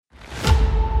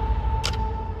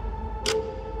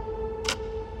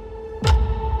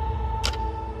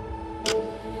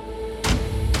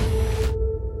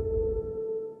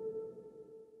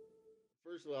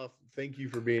off, thank you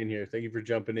for being here. Thank you for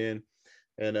jumping in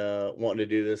and wanting to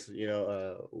do this.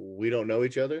 We don't know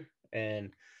each other,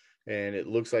 and it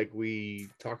looks like we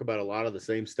talk about a lot of the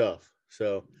same stuff.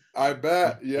 So I I'm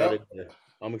bet. Yep. excited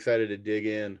I'm excited to dig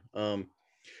in.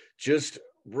 Just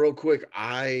real quick,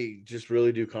 I just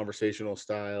really do conversational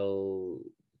style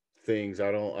things.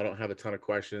 I don't have a ton of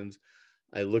questions.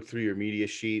 I looked through your media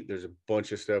sheet. There's a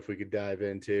bunch of stuff we could dive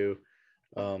into.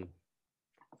 Um,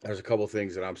 there's a couple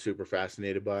things that I'm super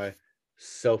fascinated by.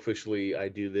 Selfishly, I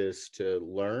do this to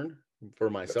learn for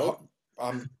myself.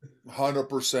 I'm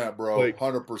 100%, bro. Like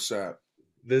 100%.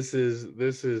 this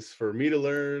is for me to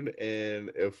learn,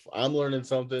 and if I'm learning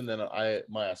something, then I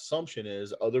my assumption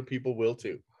is other people will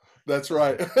too. That's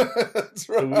right. That's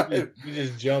So we just right. we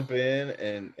just jump in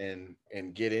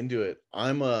and get into it.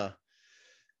 I'm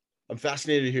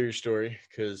fascinated to hear your story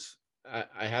because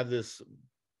I have this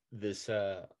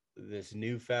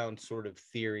newfound sort of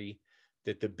theory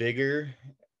that the bigger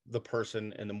the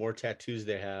person and the more tattoos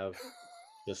they have,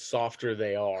 the softer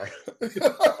they are.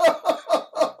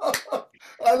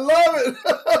 I love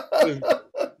it.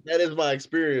 That is my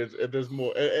experience. And there's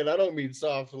more, and I don't mean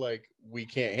soft like we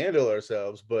can't handle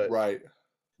ourselves, but Right.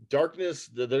 darkness.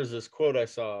 There's this quote I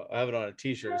saw. I have it on a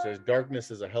T-shirt. It says, "Darkness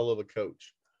is a hell of a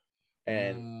coach,"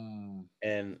 and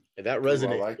Mm. that Ooh, I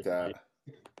resonated like with me. that.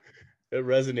 It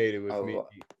resonated I with me lo-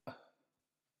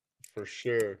 for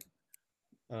sure.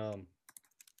 Um,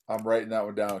 I'm writing that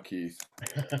one down, Keith.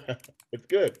 it's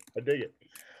good. I dig it.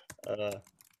 Uh,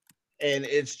 and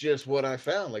it's just what I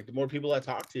found. Like the more people I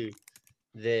talk to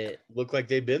that look like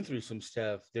they've been through some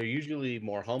stuff, they're usually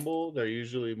more humble. They're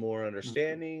usually more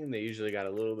understanding. They usually got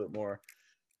a little bit more.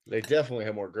 They definitely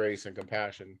have more grace and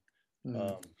compassion, Mm.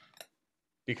 um,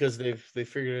 because they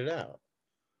figured it out,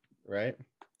 right?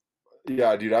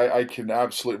 Yeah, dude, I can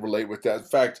absolutely relate with that. In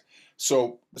fact,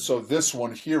 so this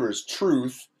one here is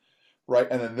truth, right?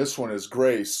 And then this one is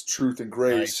grace, truth and Nice.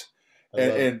 grace. I And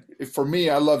love it. and for me,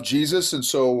 I love Jesus, and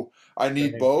so I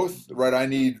need Same. both, right? I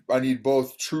need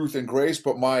both truth and grace.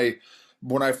 But my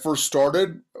when I first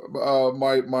started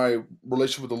my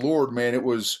relationship with the Lord, man,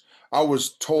 I was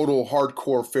total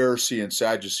hardcore Pharisee and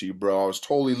Sadducee, bro. I was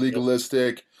totally Yep.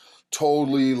 legalistic,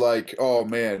 totally like, oh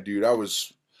man, dude, I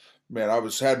was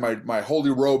had my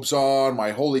holy robes on,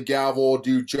 my holy gavel,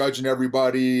 dude, judging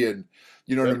everybody, and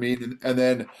you know what I Yep. mean.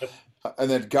 Yep. And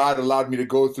then God allowed me to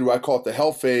go through. I call it the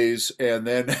hell phase, and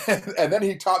then and then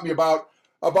He taught me about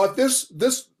this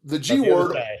the G About the other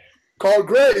word side. called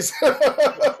grace, and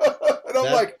I'm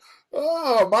That's like,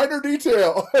 oh, minor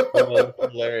detail.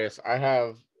 that's hilarious.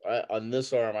 On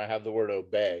this arm, I have the word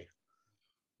obey,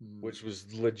 which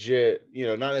was legit.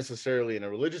 Not necessarily in a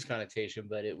religious connotation,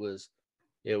 but it was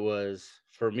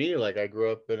for me. Like I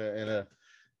grew up in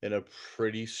a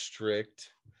pretty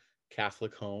strict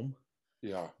Catholic home,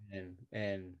 Yeah.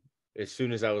 and as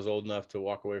soon as I was old enough to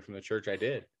walk away from the church, I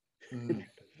did. Mm,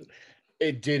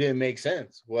 It didn't make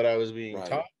sense. What I was being right.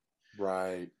 taught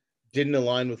Right. didn't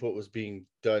align with what was being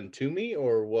done to me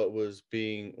or what was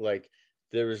being like.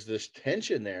 There was this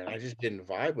tension there, and I just didn't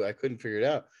vibe with. I couldn't figure it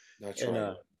out. That's And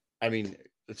right. I mean,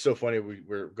 it's so funny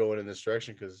we're going in this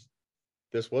direction because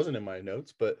this wasn't in my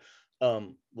notes, but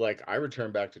like I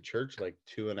returned back to church like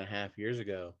 2.5 years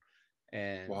ago,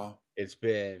 and Wow. it's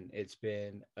been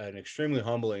an extremely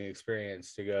humbling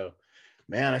experience to go,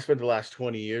 man, I spent the last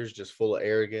 20 years just full of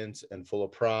arrogance and full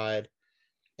of pride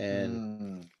and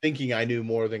Mm, thinking I knew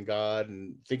more than God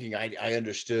and thinking I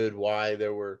understood why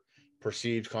there were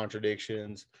perceived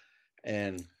contradictions,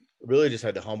 and really just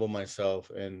had to humble myself.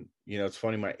 And it's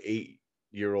funny, my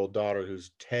 8-year old daughter,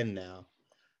 who's 10 now,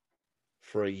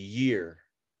 for a year,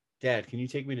 Dad, can you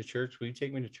take me to church? Will you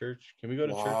take me to church? Can we go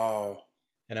to church? wow.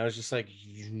 And I was just like,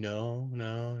 no,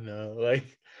 no, no.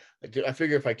 Like, I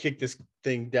figure if I kick this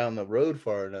thing down the road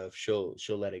far enough, she'll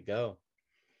let it go.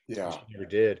 And Yeah. she never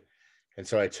did. And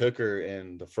so I took her,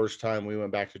 and the first time we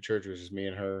went back to church, it was just me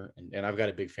and her. And I've got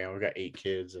a big family. We've got 8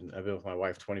 kids, and I've been with my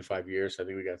wife 25 years. So I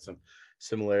think we got some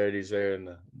similarities there in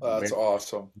the That's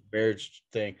awesome. marriage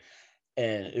thing.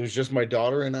 And it was just my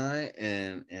daughter and I,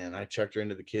 and I checked her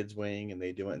into the kids wing, and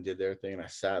they went and did their thing. And I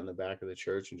sat in the back of the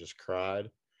church and just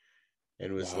cried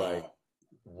and was like, Wow.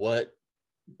 what?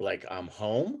 Like, I'm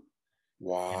home?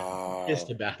 And I'm pissed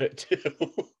Wow. about it too.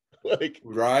 Like,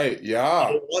 Right. I Yeah.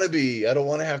 don't want to be. I don't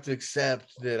want to have to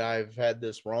accept that I've had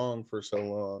this wrong for so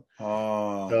long.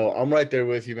 Uh, So I'm right there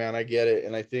with you, man. I get it,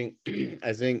 and I think,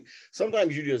 I think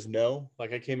sometimes you just know.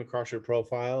 Like I came across your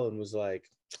profile and was like,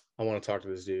 I want to talk to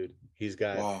this dude.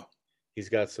 wow. He's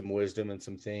got some wisdom and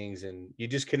some things, and you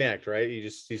just connect, right? You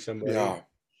just see somebody. Yeah.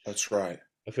 That's right.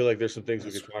 I feel like there's some things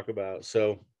we That's could talk about.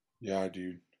 So yeah,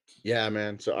 dude. Yeah,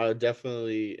 man. So I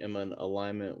definitely am in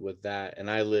alignment with that. And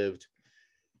I lived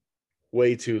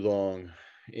way too long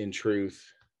in truth.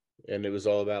 And it was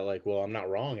all about like, well, I'm not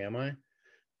wrong, am I?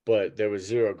 But there was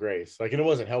zero grace. Like, and it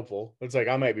wasn't helpful. It's like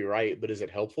I might be right, but is it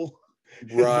helpful? is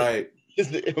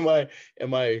it, Right,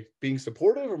 am I being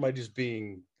supportive or am I just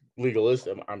being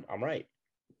legalistic? I'm right.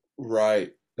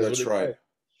 right. That's what That's it right. says.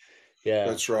 Yeah.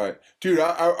 That's right, dude.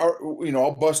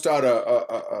 I'll bust out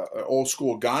a old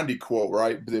school Gandhi quote,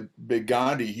 right? The big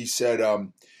Gandhi. He said,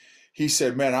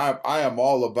 "Man, I am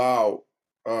all about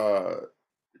uh,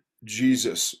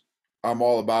 Jesus. I'm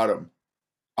all about him.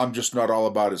 I'm just not all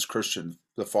about his Christian,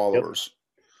 the Yep. followers."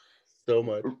 So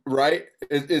much. Right?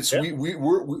 It's Yeah.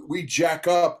 we jack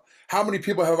up. How many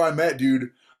people have I met,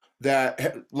 dude,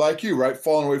 that like you, right,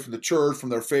 fallen away from the church, from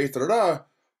their faith, da da da,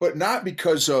 but not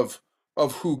because of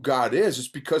who God is. It's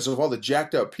because of all the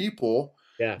jacked up people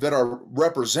Yeah. that are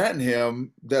representing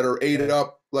Him that are ate Yeah.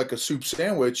 up like a soup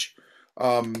sandwich.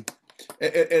 Um,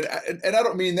 and I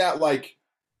don't mean that like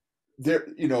there,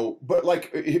 but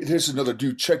like here's another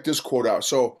dude. Check this quote out.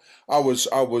 So I was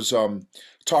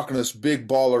talking to this big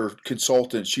baller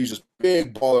consultant. She's this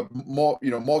big baller,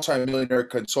 multi-millionaire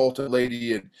consultant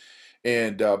lady,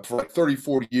 and for like 30,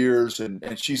 40 years,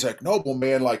 and she's like, Noble,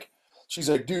 man, like she's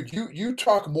like, dude, you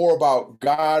talk more about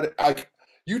God, like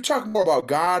you talk more about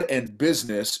God and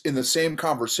business in the same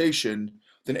conversation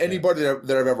than Yeah. anybody that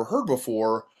I've ever heard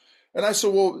before. And I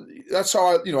said, well, that's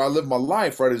how I live my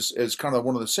life, right? As kind of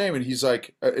one of the same. And he's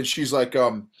like, and she's like,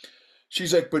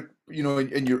 but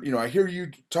and I hear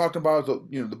you talking about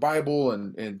the Bible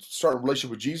and starting a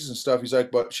relationship with Jesus and stuff. He's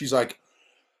like, but she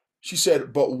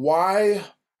said, but why?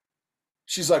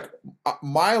 She's like,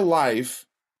 my life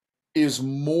is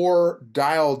more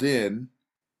dialed in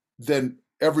than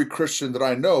every Christian that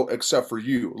I know, except for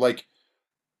you. Like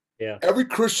Yeah. every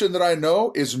Christian that I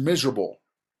know is miserable,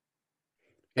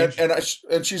 and and I,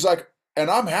 Interesting. and she's like, and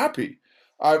I'm happy.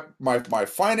 My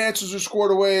finances are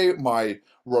squared away. My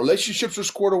relationships are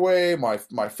squared away.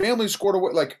 My family's squared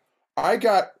away. Like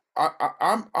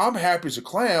I'm happy as a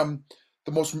clam.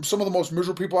 Some of the most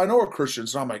miserable people I know are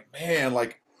Christians, and I'm like, man,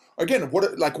 like again,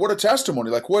 what a testimony.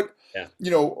 Like what Yeah.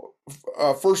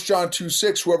 1 John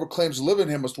 2:6, whoever claims to live in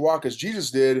him must walk as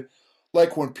Jesus did.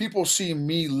 Like when people see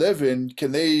me living,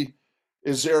 can they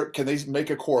make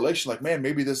a correlation? Like, man,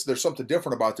 maybe there's something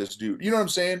different about this dude. You know what I'm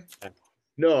saying?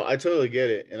 No, I totally get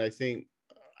it. And I think,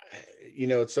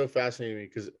 it's so fascinating to me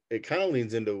because it kind of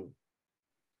leans into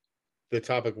the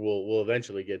topic we'll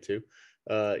eventually get to,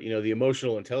 the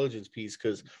emotional intelligence piece.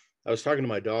 Because I was talking to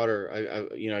my daughter.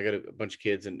 I got a bunch of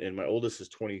kids, and my oldest is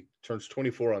 20, turns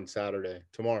 24 on Saturday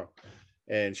tomorrow,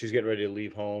 and she's getting ready to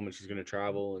leave home, and she's going to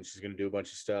travel, and she's going to do a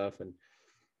bunch of stuff. And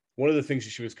one of the things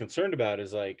that she was concerned about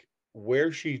is like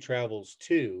where she travels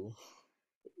to.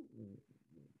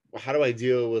 How do I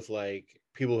deal with like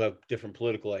people who have different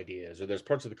political ideas, or there's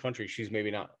parts of the country she's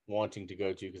maybe not wanting to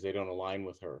go to because they don't align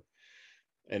with her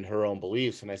and her own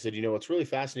beliefs. And I said, what's really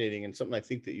fascinating and something I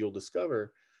think that you'll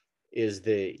discover is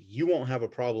that you won't have a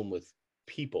problem with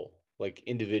people, like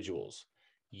individuals.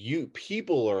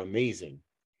 People are amazing.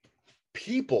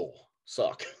 People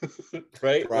suck.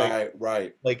 Right? Like Right,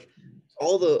 right. like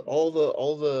all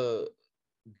the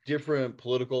different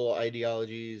political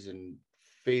ideologies and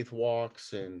faith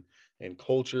walks and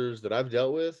cultures that I've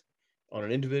dealt with on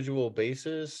an individual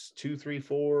basis, 2, 3,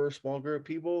 4 small group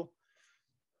people,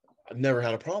 I've never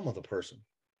had a problem with a person.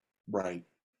 Right.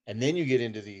 And then you get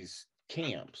into these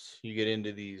camps, you get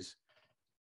into these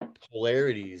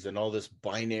polarities and all this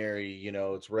binary,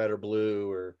 it's red or blue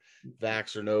or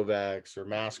vax or no vax or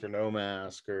mask or no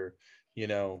mask or, you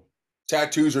know,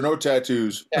 Tattoos or no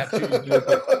tattoos. tattoos. It's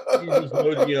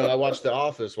like, I watched The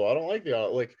Office. Well, I don't like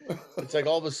like, it's like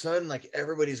all of a sudden, like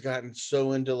everybody's gotten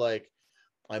so into like,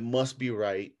 I must be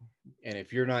right. And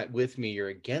if you're not with me, you're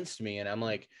against me. And I'm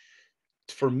like,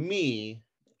 for me,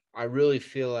 I really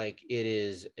feel like it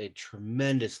is a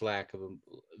tremendous lack of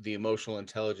the emotional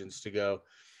intelligence to go,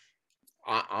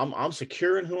 I'm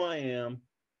secure in who I am,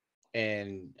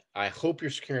 and I hope you're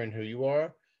secure in who you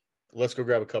are. Let's go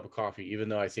grab a cup of coffee, even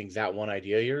though I think that one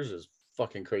idea of yours is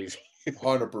fucking crazy.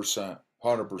 100%.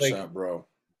 Like, 100%, bro.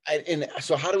 and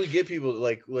so how do we get people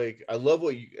like I love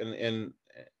what you and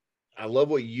I love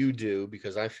what you do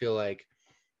because I feel like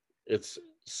it's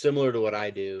similar to what I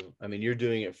do. I mean, you're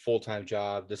doing it full-time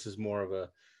job. This is more of a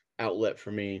outlet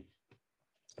for me,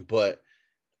 but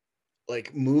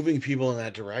like moving people in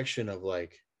that direction of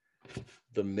like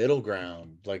the middle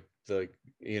ground, like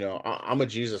I'm a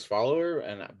Jesus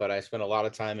follower, but I spend a lot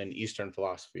of time in Eastern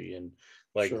philosophy, and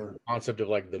like Sure. the concept of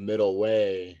like the middle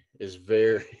way is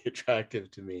very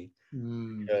attractive to me,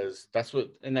 Mm. because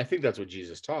and I think that's what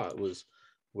Jesus taught was,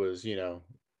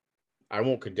 I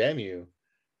won't condemn you,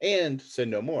 and sin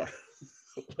no more.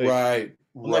 Like, Right.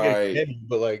 I'm not going to Right. condemn you,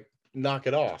 but like knock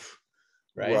it off,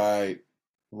 right? Right.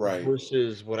 Right.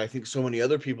 Versus what I think so many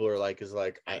other people are like is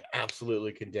like, I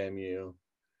absolutely condemn you,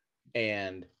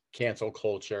 and cancel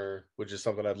culture, which is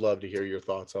something I'd love to hear your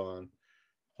thoughts on.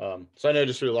 So I know I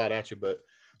just threw a lot at you, but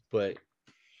like,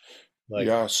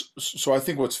 Yes. So I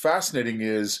think what's fascinating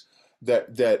is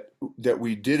that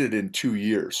we did it in 2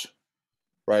 years,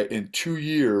 right? In 2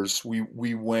 years,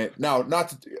 we went now. Not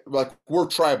to, like we're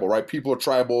tribal, right? People are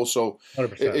tribal, so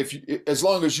 100%. if as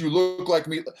long as you look like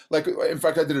me, like in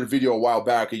fact, I did a video a while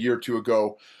back, a year or two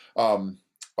ago. Um,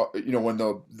 when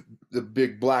the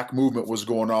big black movement was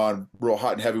going on, real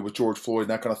hot and heavy with George Floyd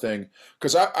and that kind of thing.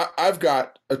 Because I've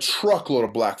got a truckload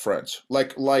of black friends.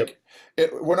 Yep.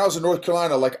 When I was in North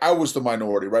Carolina, like I was the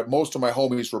minority, right? Most of my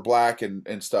homies were black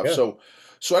and stuff. Yeah.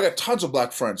 So I got tons of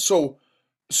black friends. So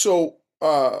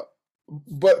but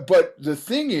the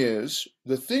thing is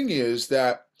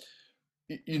that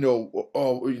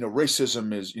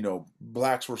racism is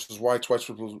blacks versus whites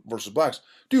versus blacks,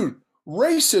 dude.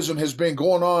 Racism has been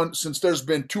going on since there's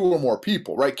been two or more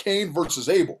people, right? Cain versus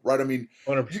Abel, right? I mean,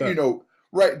 you, you 100%. know,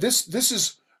 right? This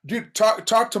is, dude.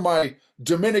 Talk to my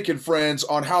Dominican friends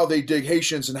on how they dig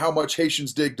Haitians and how much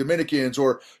Haitians dig Dominicans,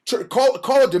 or call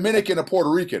a Dominican a Puerto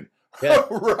Rican, Yeah.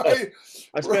 Oh, right?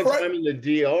 I spent Right? time in the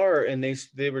DR, and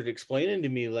they were explaining to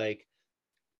me like,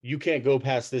 you can't go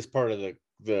past this part of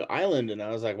the island, and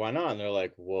I was like, why not? And they're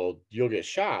like, well, you'll get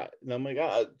shot. And I'm like,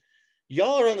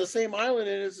 y'all are on the same island,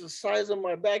 and it's the size of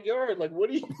my backyard. Like, what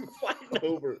are you fighting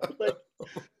over? Like,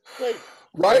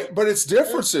 Right, but it's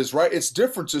differences, right? It's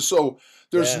differences. So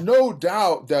there's yeah, no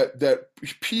doubt that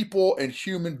people and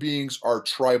human beings are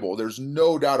tribal. There's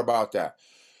no doubt about that.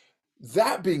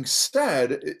 That being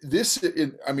said,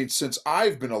 I mean, since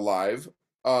I've been alive,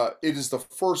 it is the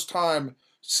first time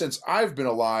since I've been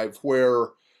alive where,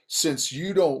 since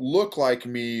you don't look like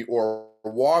me or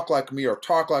walk like me or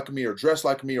talk like me or dress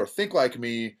like me or think like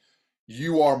me,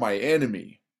 you are my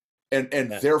enemy, and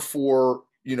yeah, therefore,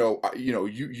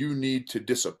 you need to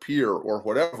disappear or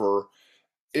whatever.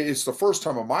 It's the first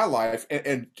time in my life,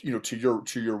 and to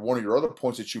your one of your other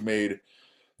points that you made,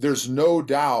 there's no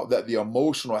doubt that the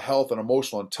emotional health and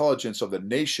emotional intelligence of the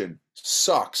nation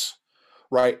sucks,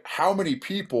 right? How many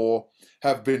people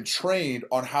have been trained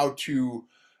on how to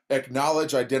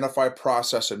acknowledge, identify,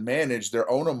 process, and manage their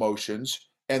own emotions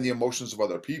and the emotions of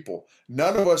other people?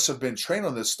 None of us have been trained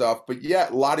on this stuff, but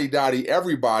yet, lottie dottie,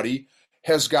 everybody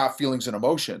has got feelings and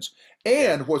emotions.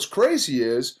 yeah, And what's crazy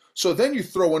is, so then you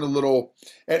throw in a little,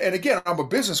 and again, I'm a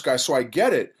business guy, so I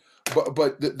get it,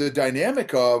 but the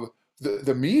dynamic of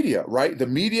the media, right? The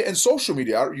media and social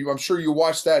media. I'm sure you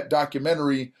watched that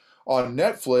documentary on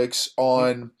Netflix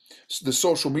on the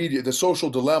social media, the social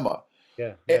dilemma.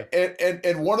 yeah, And, yeah,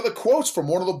 and one of the quotes from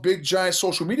one of the big giant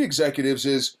social media executives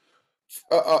is,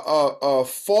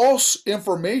 false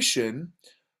information,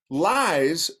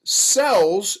 lies,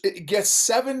 sells, it gets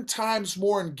 7 times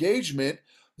more engagement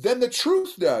than the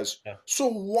truth does. yeah, So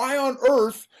why on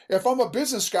earth, if I'm a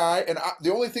business guy and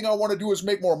the only thing I want to do is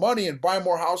make more money and buy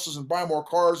more houses and buy more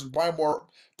cars and buy more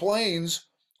planes,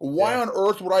 why yeah, on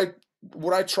earth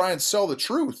would I try and sell the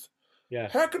truth? yeah.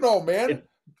 Heck no, man. It,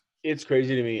 it's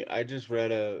crazy to me. I just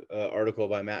read a article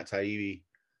by Matt Taibbi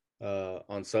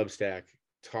on Substack,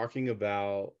 talking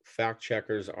about fact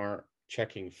checkers aren't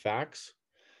checking facts,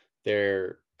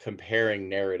 they're comparing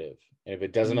narrative. And if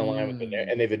it doesn't align with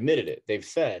Mm, and they've admitted it, they've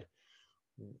said,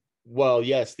 well,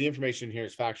 yes, the information here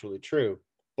is factually true,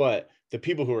 but the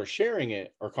people who are sharing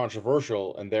it are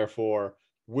controversial, and therefore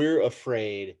we're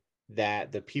afraid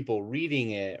that the people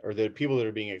reading it or the people that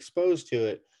are being exposed to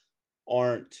it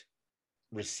aren't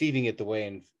receiving it the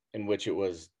way in which it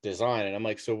was designed. And I'm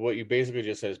like, so what you basically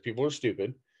just said is people are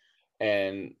stupid,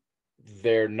 and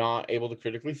they're not able to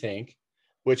critically think,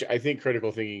 which I think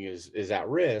critical thinking is at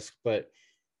risk. But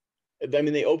I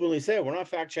mean, they openly say we're not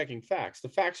fact checking facts. The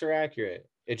facts are accurate.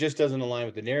 It just doesn't align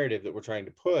with the narrative that we're trying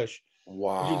to push,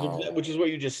 wow. which is what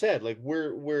you just said. Like,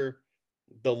 we're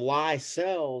the lie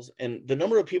sells, and the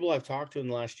number of people I've talked to in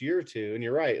the last year or two, and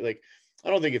you're right. Like,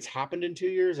 I don't think it's happened in 2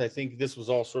 years. I think this was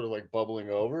all sort of like bubbling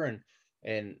over,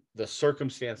 and the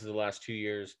circumstances of the last 2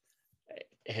 years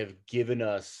have given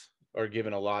us, or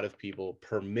given a lot of people,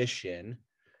 permission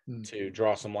Mm, to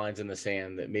draw some lines in the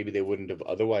sand that maybe they wouldn't have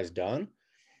otherwise done.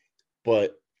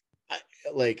 But I,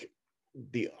 like,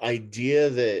 the idea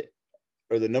that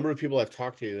or the number of people I've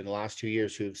talked to in the last 2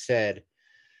 years who have said,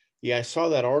 yeah, I saw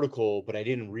that article, but I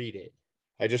didn't read it.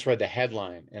 I just read the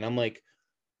headline. And I'm like,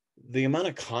 the amount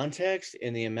of context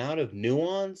and the amount of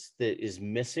nuance that is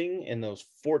missing in those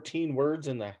 14 words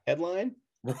in the headline,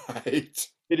 Right.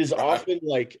 it is often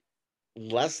like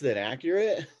less than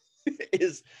accurate.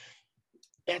 Is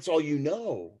that's all you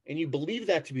know. And you believe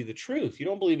that to be the truth. You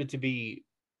don't believe it to be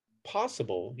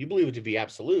possible. You believe it to be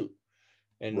absolute.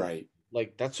 And Right.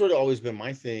 like that's sort of always been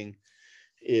my thing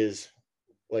is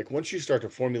like once you start to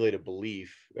formulate a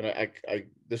belief, and I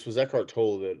this was Eckhart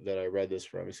Tolle that I read this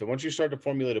from. He said, once you start to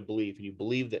formulate a belief and you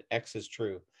believe that X is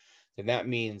true, then that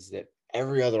means that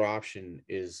every other option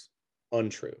is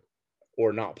untrue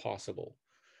or not possible.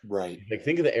 Right. Like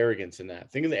think of the arrogance in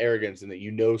that. Think of the arrogance in that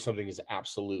you know something is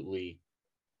absolutely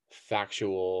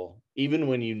factual, even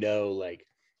when you know like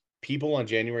people on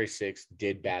January 6th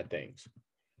did bad things.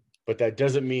 But that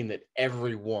doesn't mean that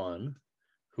everyone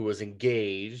who was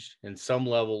engaged in some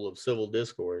level of civil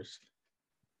discourse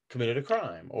committed a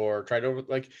crime or tried to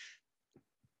like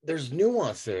there's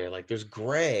nuance there, like there's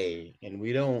gray, and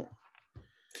we don't.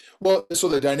 Well, so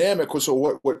the dynamic,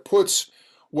 so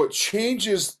what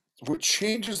changes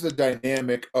the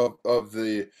dynamic of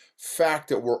the fact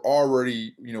that we're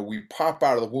already, we pop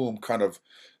out of the womb kind of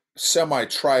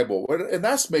semi-tribal, and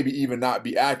that's maybe even not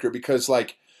be accurate because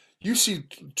like you see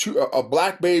a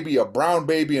black baby, a brown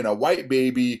baby, and a white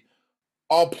baby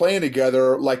all playing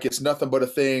together like it's nothing but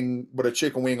a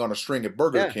chicken wing on a string at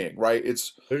Burger Yeah, King, right?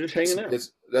 they're just hanging out.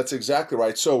 That's exactly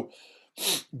right. So,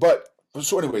 but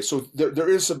so anyway, so there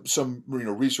is some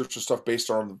research and stuff based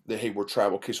on the hey, we're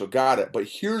tribal. Okay, so got it. But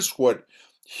here's what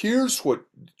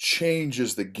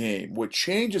changes the game. What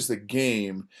changes the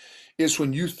game is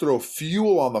when you throw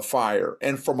fuel on the fire.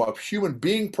 And from a human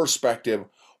being perspective,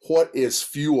 what is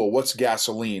fuel? What's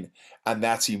gasoline? And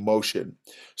that's emotion.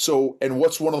 So, and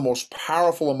what's one of the most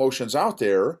powerful emotions out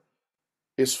there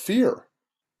is fear,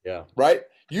 Yeah, right?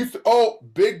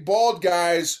 Big bald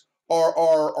guys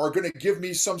are going to give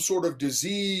me some sort of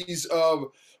disease of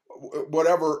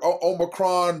whatever,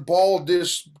 Omicron,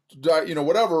 baldish,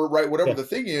 whatever, right? Whatever yeah, the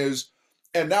thing is.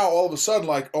 And now all of a sudden,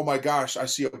 like, oh my gosh, I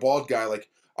see a bald guy, like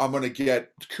I'm going to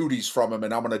get cooties from him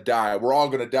and I'm going to die. We're all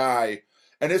going to die.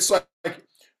 And it's like,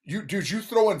 you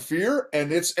throw in fear. And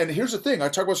here's the thing, I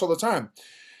talk about this all the time,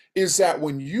 is that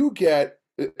when you get,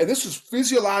 and this is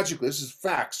physiologically, this is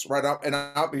facts, right?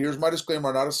 Here's my disclaimer: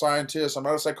 I'm not a scientist, I'm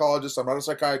not a psychologist, I'm not a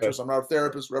psychiatrist, I'm not a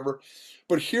therapist, whatever.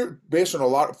 But here, based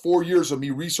on 4 years of me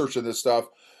researching this stuff,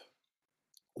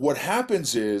 what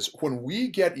happens is when we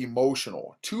get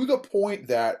emotional to the point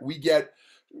that we get,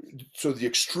 so the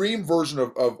extreme version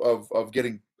of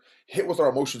getting hit with our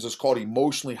emotions is called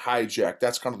emotionally hijacked.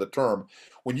 That's kind of the term.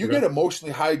 When you okay. get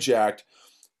emotionally hijacked,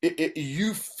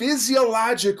 you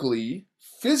physiologically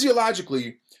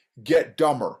get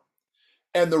dumber.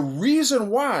 And the reason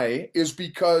why is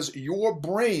because your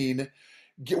brain,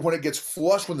 when it gets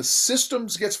flushed, when the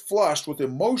systems gets flushed with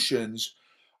emotions,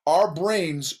 our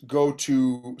brains go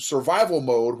to survival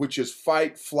mode, which is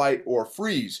fight, flight, or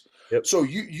freeze. Yep. So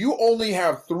you only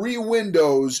have 3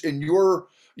 windows in your,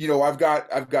 I've got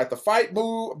the fight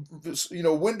move,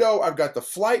 window, I've got the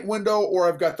flight window, or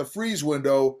I've got the freeze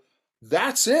window.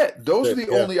 That's it. Those are the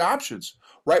Yeah. only options,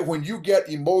 right? When you get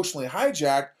emotionally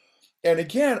hijacked, and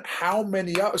again,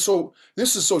 so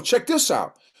check this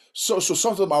out. So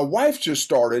something my wife just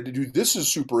started to do. This is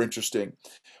super interesting.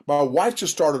 My wife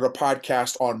just started a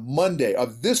podcast on Monday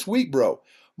of this week, bro.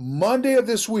 Monday of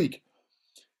this week,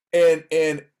 and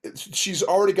she's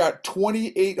already got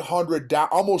 2,800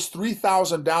 almost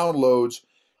 3,000 downloads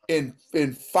in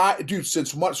 5, dude,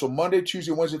 since Monday. So Monday,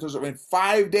 Tuesday, Wednesday, Thursday, in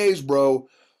 5 days, bro.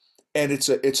 And it's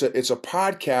a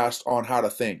podcast on how to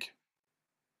think.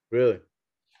 Really?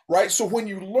 Right. So when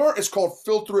you learn, it's called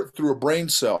Filter It Through a Brain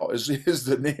Cell is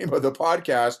the name of the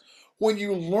podcast. When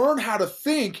you learn how to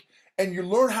think and you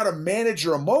learn how to manage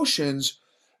your emotions,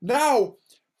 now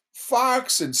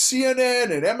Fox and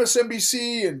CNN and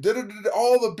MSNBC and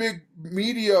all the big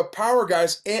media power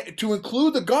guys, to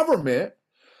include the government,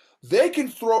 they can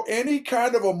throw any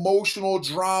kind of emotional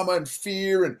drama and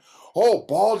fear and,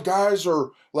 bald guys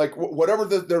are like whatever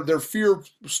their fear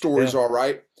stories Yeah. are,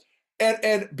 right?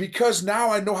 And because now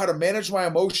I know how to manage my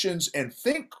emotions and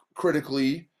think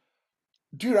critically,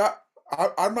 dude,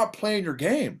 I'm not playing your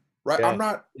game, right? I'm Yeah.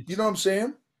 not, you know what I'm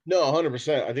saying? No,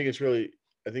 100%. I think it's really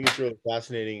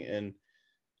fascinating. And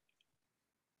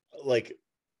like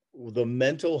the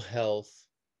mental health,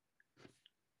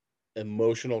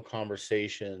 emotional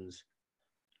conversations,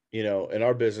 in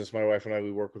our business, my wife and I,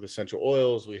 we work with essential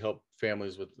oils. We help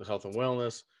families with health and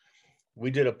wellness.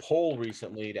 we did a poll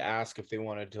recently to ask if they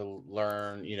wanted to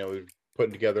learn, we're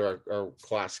putting together our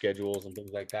class schedules and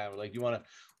things like that. We're like, you want to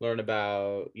learn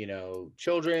about,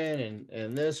 children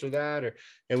and this or that,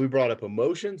 and we brought up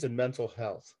emotions and mental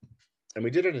health. And we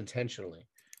did it intentionally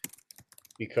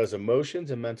because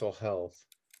emotions and mental health,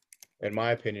 in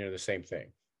my opinion, are the same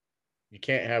thing. You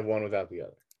can't have one without the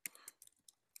other.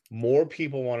 More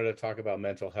people wanted to talk about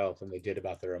mental health than they did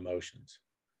about their emotions.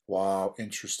 Wow,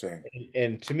 interesting.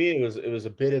 And to me, it was a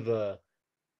bit of a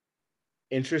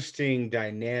interesting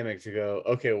dynamic to go,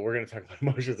 okay, well, we're going to talk about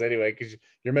emotions anyway, because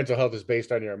your mental health is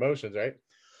based on your emotions, right?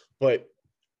 But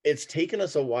it's taken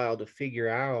us a while to figure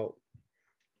out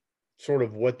sort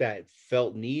of what that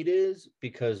felt need is,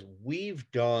 because we've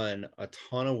done a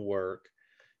ton of work,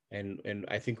 and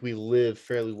I think we live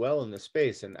fairly well in this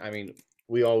space. And I mean,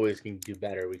 we always can do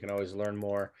better. We can always learn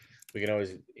more. We can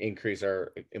always increase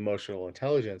our emotional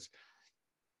intelligence.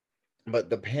 But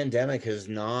the pandemic has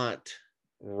not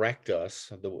wrecked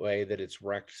us the way that it's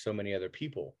wrecked so many other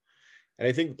people. And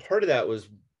I think part of that was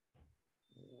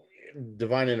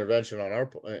divine intervention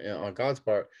on God's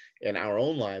part in our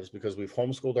own lives, because we've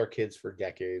homeschooled our kids for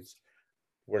decades.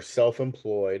 We're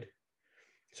self-employed.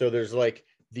 So there's like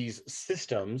these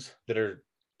systems that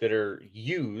are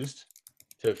used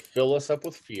to fill us up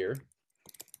with fear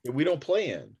that we don't play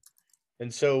in.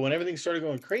 And so when everything started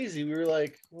going crazy, we were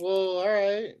like, well, all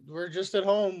right, we're just at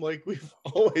home like we've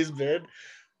always been.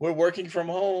 We're working from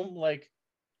home like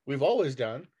we've always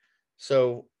done.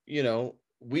 So,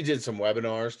 we did some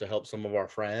webinars to help some of our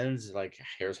friends. Like,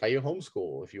 here's how you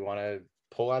homeschool. If you want to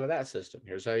pull out of that system,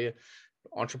 here's how you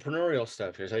entrepreneurial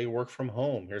stuff. Here's how you work from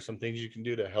home. Here's some things you can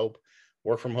do to help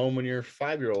work from home when your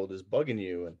 5-year-old is bugging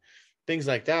you and things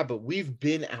like that. But we've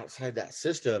been outside that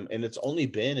system, and it's only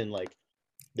been in like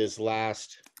this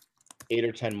last 8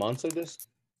 or 10 months of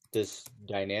this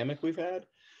dynamic we've had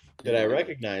that I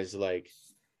recognize, like,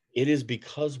 it is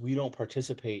because we don't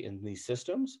participate in these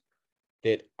systems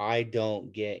that I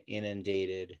don't get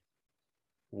inundated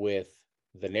with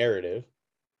the narrative.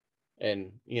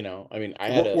 And I mean,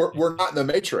 We're not in the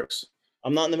matrix.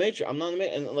 I'm not in the matrix. I'm not in the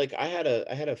matrix. And like, I had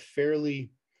a fairly,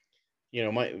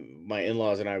 my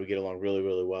in-laws and I would get along really,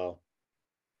 really well.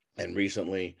 And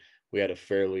recently we had a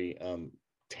fairly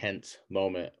tense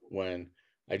moment when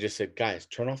I just said, guys,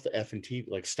 turn off the F and T,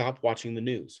 like, stop watching the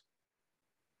news.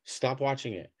 Stop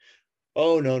watching it.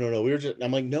 Oh, no, no, no.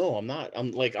 I'm like, no, I'm not.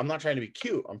 I'm not trying to be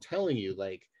cute. I'm telling you,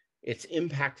 like, it's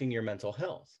impacting your mental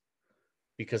health,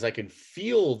 because I can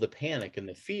feel the panic and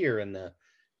the fear and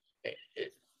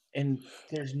and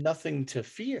there's nothing to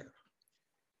fear.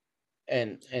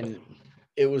 And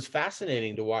it was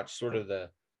fascinating to watch sort of the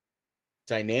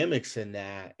dynamics in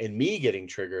that, and me getting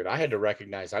triggered. I had to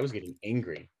recognize I was getting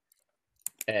angry,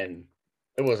 and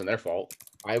it wasn't their fault.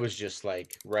 I was just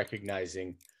like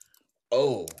recognizing,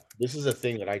 oh, this is a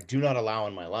thing that I do not allow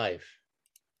in my life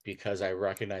because I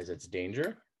recognize its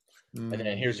danger. And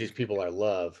then here's these people I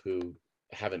love who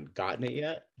haven't gotten it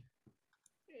yet.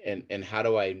 And how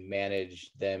do I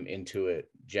manage them into it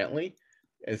gently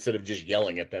instead of just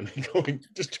yelling at them and going,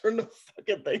 just turn the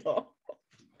fucking thing off?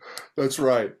 That's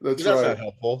right. That's That's right. not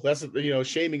helpful. That's,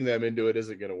 shaming them into it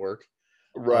isn't going to work.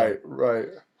 Right. Right.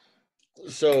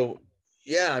 So,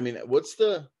 yeah, I mean,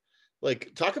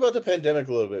 talk about the pandemic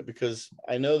a little bit, because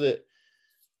I know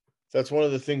that's one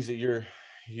of the things that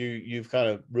you've kind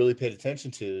of really paid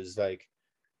attention to, is like,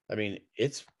 I mean,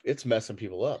 it's messing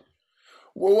people up.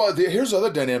 Well, here's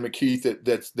other dynamic, Keith.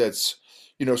 That's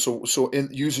so in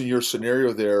using your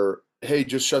scenario there. Hey,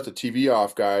 just shut the TV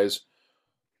off, guys.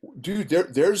 Dude,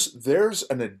 there's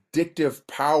an addictive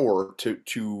power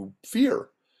to fear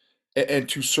and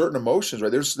to certain emotions,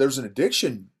 right? There's an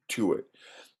addiction to it,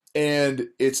 and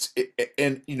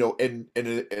and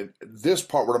this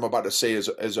part, what I'm about to say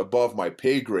is above my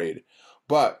pay grade,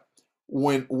 but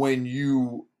when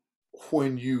you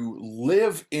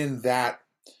live in that,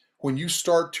 when you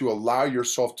start to allow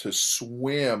yourself to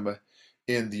swim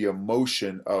in the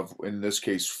emotion of, in this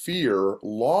case, fear,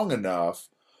 long enough,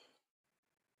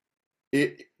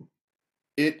 it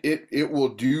it will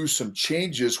do some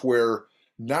changes where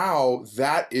now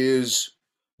that is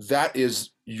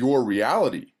your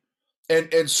reality.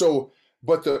 And so,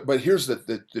 but here's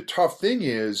the tough thing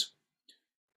is,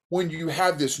 when you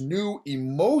have this new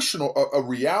emotional, a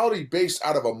reality based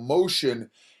out of emotion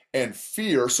and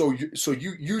fear. So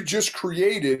you just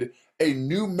created a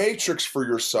new matrix for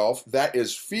yourself that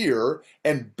is fear,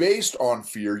 and based on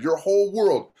fear, your whole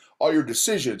world, all your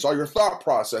decisions, all your thought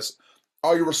process,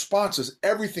 all your responses,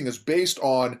 everything is based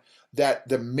on that,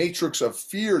 the matrix of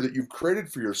fear that you've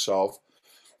created for yourself.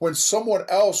 when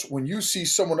you see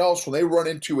someone else, when they run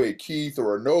into a Keith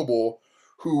or a Noble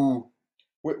who,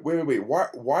 wait,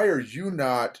 why are you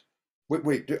not, I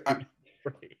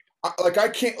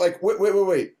can't, like,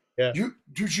 wait. Yeah.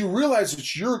 Did you realize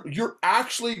that you're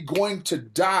actually going to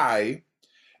die,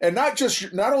 and not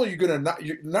only are you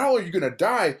gonna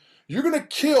die, you're gonna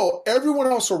kill everyone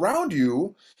else around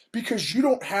you because you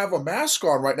don't have a mask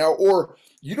on right now, or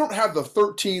you don't have the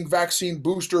 13 vaccine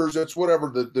boosters. That's whatever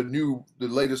the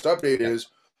latest update Yeah. is,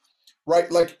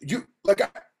 right? Like you, like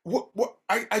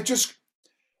I just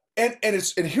and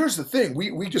here's the thing: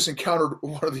 we just encountered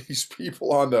one of these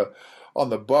people on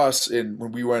the bus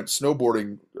when we went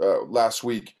snowboarding last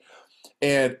week,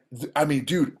 and I mean,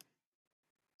 dude,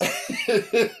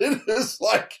 it is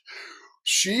like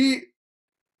she,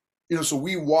 so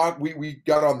we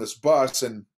got on this bus,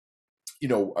 and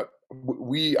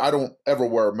I don't ever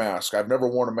wear a mask. I've never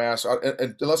worn a mask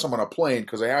unless I'm on a plane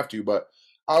because I have to. But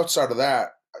outside of that,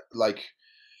 like,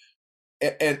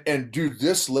 and dude,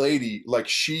 this lady, like,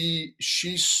 she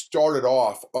started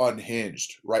off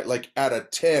unhinged, right? Like at a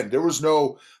 10, there was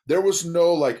no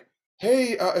like,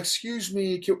 hey, excuse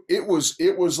me. It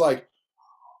was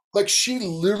like she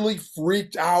literally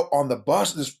freaked out on the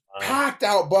bus. This packed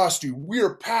out bus, dude. We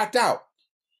are packed out.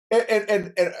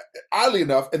 And oddly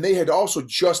enough, and they had also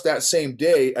just that same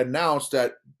day announced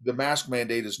that the mask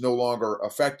mandate is no longer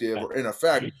effective or in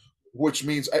effect, which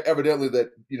means evidently that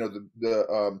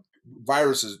the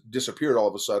virus has disappeared all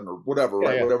of a sudden or whatever,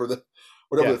 right? Yeah. Whatever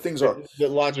the things are. The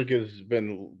logic has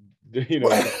been, Right,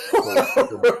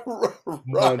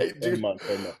 dude. months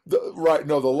and months. Right.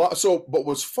 No, but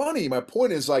what's funny, my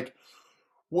point is, like,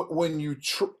 when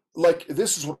like,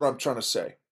 this is what I'm trying to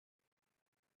say.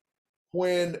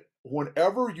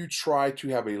 Whenever you try to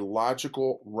have a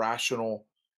logical, rational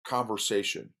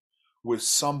conversation with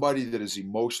somebody that is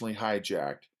emotionally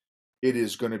hijacked, it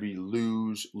is going to be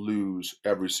lose lose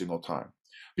every single time,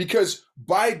 because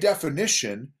by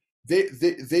definition they're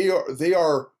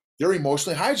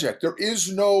emotionally hijacked. There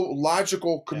is no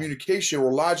logical communication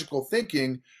or logical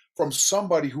thinking from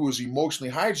somebody who is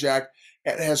emotionally hijacked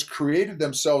and has created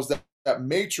themselves that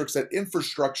matrix, that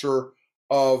infrastructure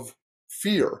of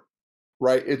fear,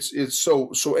 right? It's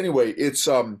so anyway, it's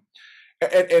and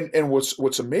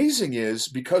what's amazing is,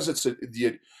 because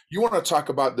you want to talk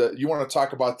about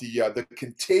the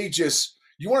contagious,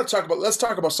 let's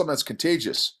talk about something that's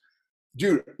contagious,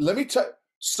 dude. Let me tell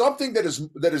something that is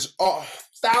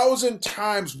 1,000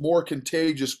 times more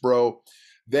contagious, bro,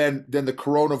 than the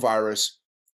coronavirus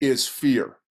is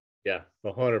fear. Yeah,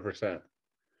 100%.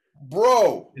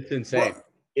 Bro, It's insane. Bro.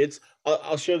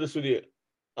 I'll share this with you.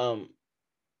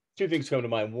 Two things come to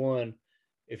mind. One,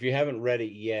 if you haven't read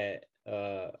it yet,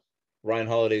 Ryan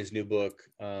Holiday's new book,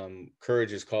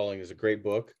 Courage is Calling, is a great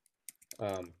book.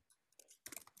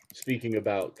 Speaking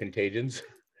about contagions,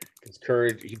 because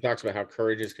courage, he talks about how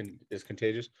courage is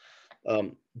contagious.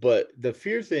 But the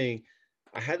fear thing,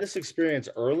 I had this experience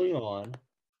early on,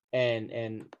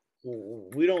 and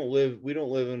we don't live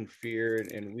in fear,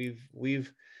 and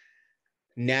we've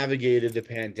navigated the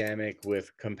pandemic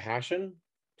with compassion.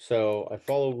 So I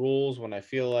follow rules when I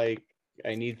feel like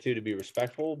I need to be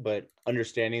respectful, but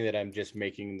understanding that I'm just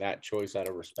making that choice out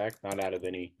of respect, not out of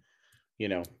any,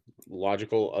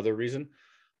 logical other reason.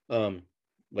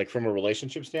 Like from a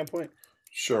relationship standpoint.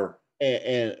 Sure.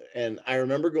 And I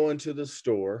remember going to the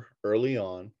store early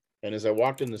on, and as I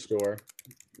walked in the store,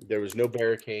 there was no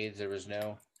barricades, it was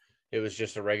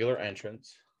just a regular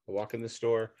entrance. I walk in the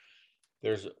store,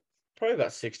 there's probably about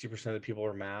 60% of the people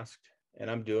are masked,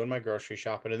 and I'm doing my grocery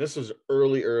shopping. And this was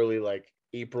early, like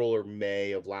April or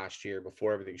May of last year,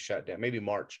 before everything shut down, maybe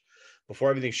March, before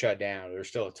everything shut down. There was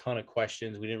still a ton of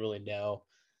questions. We didn't really know.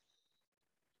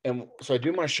 And so I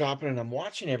do my shopping, and I'm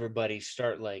watching everybody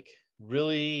start like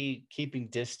really keeping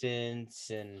distance,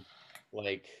 and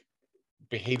like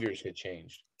behaviors had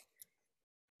changed.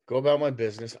 Go about my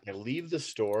business. I leave the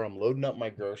store. I'm loading up my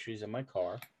groceries in my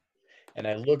car. And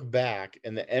I look back,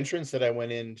 and the entrance that I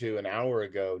went into an hour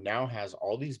ago now has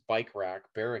all these bike rack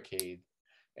barricades,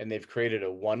 and they've created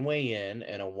a one-way in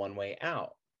and a one-way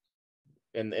out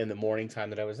in the morning time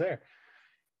that I was there.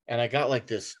 And I got like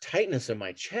this tightness in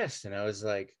my chest, and I was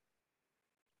like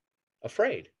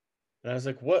afraid. And I was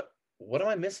like, what am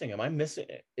I missing? Am I missing?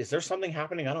 Is there something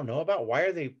happening I don't know about? Why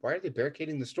are they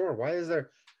barricading the store? Why is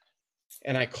there?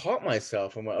 And I caught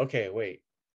myself and went, okay, wait.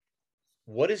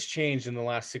 What has changed in the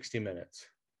last 60 minutes?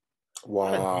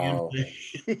 Wow.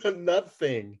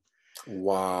 Nothing.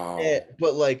 Wow.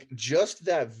 But like just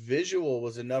that visual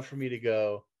was enough for me to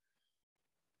go,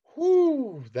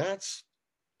 whoo,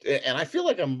 and I feel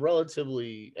like I'm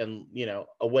relatively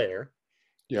aware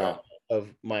Yeah.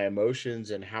 of my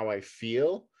emotions and how I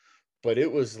feel. But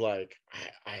it was like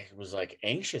I was like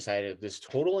anxious. I had this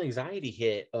total anxiety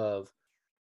hit of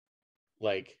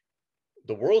like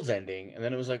the world's ending, and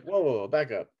then it was like, whoa,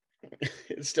 back up.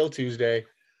 It's still Tuesday,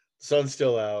 the sun's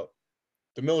still out,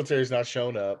 the military's not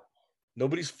showing up,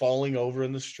 nobody's falling over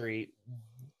in the street.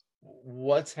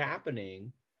 What's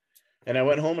happening? And I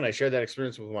went home and I shared that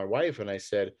experience with my wife, and I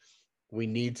said, we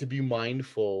need to be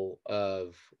mindful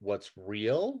of what's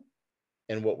real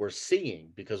and what we're seeing,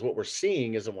 because what we're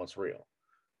seeing isn't what's real.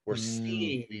 We're Mm.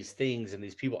 seeing these things and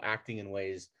these people acting in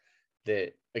ways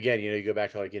that, again, you go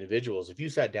back to like individuals. If you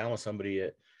sat down with somebody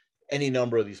at any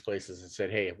number of these places and said,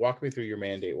 hey, walk me through your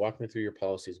mandate, walk me through your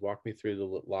policies, walk me through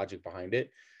the logic behind it,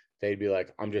 they'd be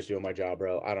like, I'm just doing my job,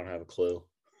 bro. I don't have a clue.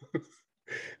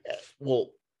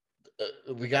 Well,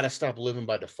 we got to stop living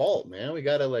by default, man. We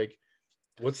got to like,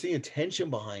 what's the intention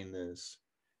behind this?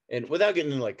 And without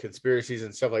getting into like conspiracies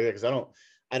and stuff like that, because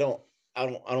I don't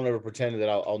ever pretend that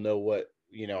I'll know what,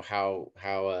 how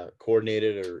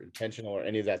coordinated or intentional or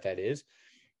any of that is.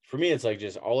 For me, it's like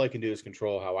just all I can do is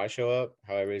control how I show up,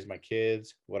 how I raise my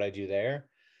kids, what I do there.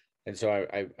 And so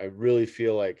I really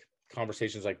feel like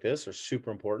conversations like this are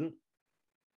super important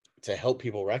to help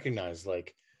people recognize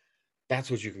like that's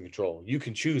what you can control. You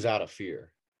can choose out of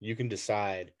fear. You can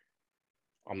decide,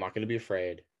 I'm not going to be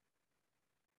afraid.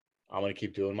 I'm going to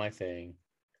keep doing my thing.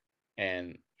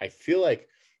 And I feel like,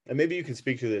 and maybe you can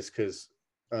speak to this because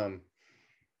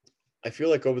I feel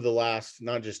like over the last,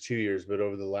 not just 2 years, but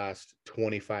over the last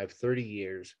 25, 30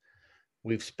 years,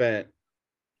 we've spent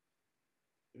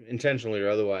intentionally or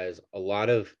otherwise in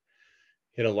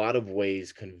a lot of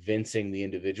ways convincing the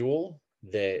individual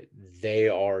that they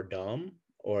are dumb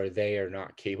or they are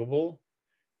not capable,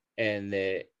 and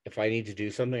that if I need to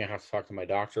do something, I have to talk to my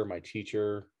doctor, my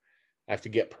teacher, I have to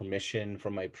get permission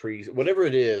from my priest, whatever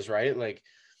it is, right? Like,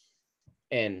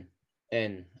 and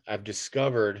I've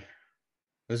discovered,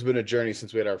 this has been a journey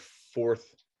since we had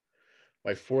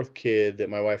my fourth kid that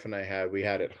my wife and I had, we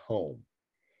had at home.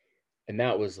 And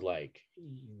that was like,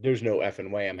 there's no effing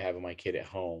way I'm having my kid at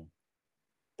home.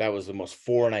 That was the most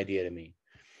foreign idea to me.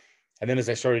 And then as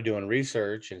I started doing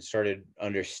research and started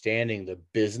understanding the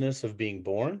business of being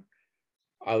born,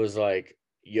 I was like,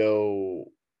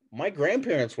 yo, my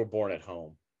grandparents were born at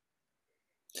home.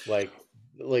 Like,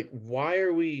 why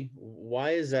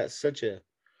is that such a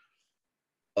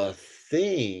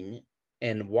thing?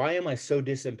 And why am I so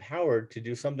disempowered to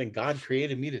do something God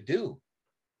created me to do?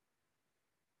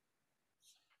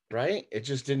 Right? It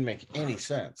just didn't make any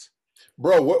sense.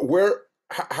 Bro,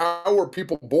 how were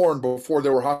people born before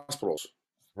there were hospitals?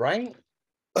 Right?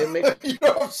 It made You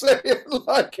know what I'm saying?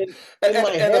 Like, in my and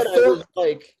a head, I third, was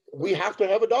like, we have to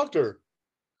have a doctor.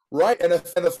 right? And a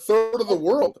third of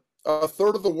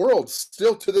the world,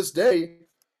 still to this day,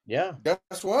 Yeah.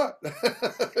 guess what?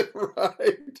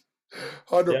 Right? Yeah.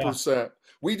 100%.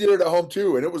 We did it at home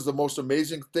too, and it was the most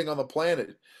amazing thing on the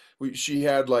planet. She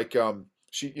had like we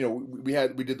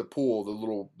did the pool, the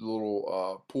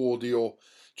little pool deal,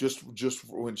 just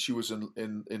when she was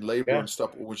in labor Yeah. and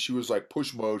stuff. When she was like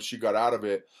push mode, she got out of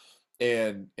it,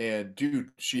 and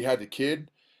dude, she had the kid,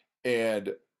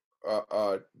 and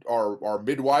our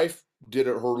midwife did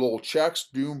her little checks,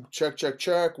 doom, check,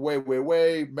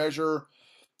 weigh, measure,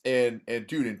 and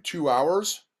dude, in 2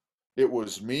 hours, it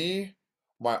was me,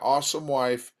 my awesome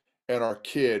wife, and our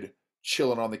kid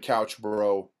chilling on the couch,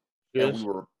 bro, and we Just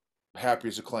were happy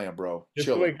as a clam, bro, just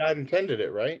the way chilling. God intended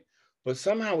it, right? But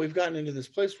somehow we've gotten into this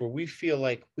place where we feel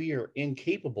like we are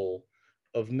incapable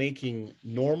of making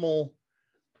normal,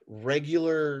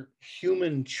 regular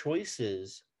human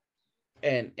choices.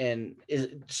 And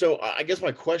so I guess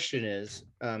my question is,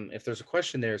 if there's a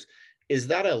question there, is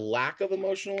that a lack of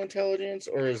emotional intelligence,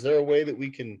 or is there a way that we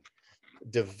can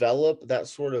develop that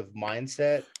sort of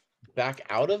mindset back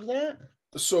out of that?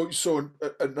 So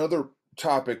another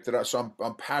topic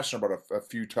I'm passionate about a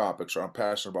few topics. I'm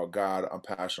passionate about God. I'm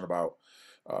passionate about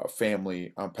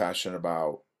family. I'm passionate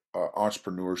about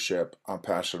entrepreneurship. I'm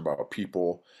passionate about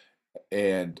people,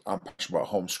 and I'm passionate about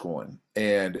homeschooling.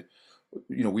 And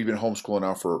we've been homeschooling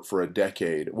now for a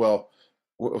decade. Well,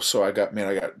 so I got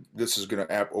this is going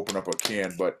to open up a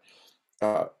can, but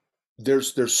uh,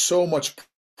 there's so much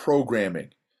programming.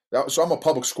 So I'm a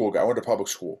public school guy. I went to public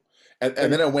school, and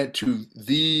And then I went to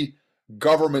the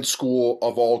government school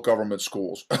of all government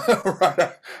schools.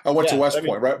 Right? I went to yeah, I West mean,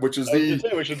 Point, right, which is I was gonna the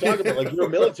say we should talk about, like, you're a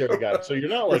military guy, so you're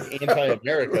not like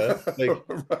anti-America, like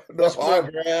no, West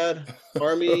Point grad,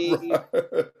 Army.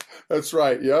 right. That's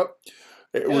right. Yep.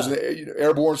 It was Yeah, an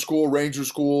airborne school, Ranger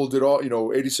school, did all,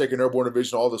 82nd Airborne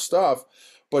Division, all the stuff.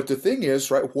 But the thing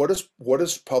is, right, what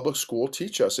does public school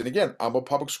teach us? And again, I'm a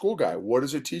public school guy. What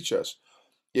does it teach us?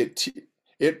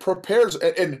 It prepares,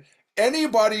 and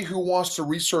anybody who wants to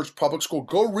research public school,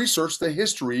 go research the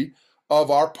history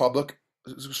of our public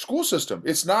school system.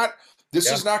 It's not, this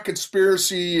Yeah. is not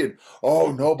conspiracy and,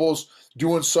 oh, Noble's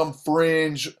doing some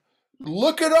fringe.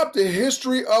 Look it up. The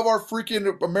history of our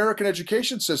freaking American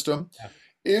education system Yeah.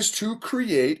 is to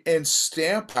create and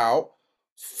stamp out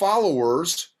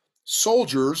followers,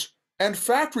 soldiers, and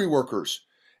factory workers.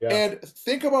 Yeah. And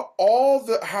think about all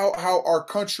the how our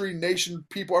country, nation,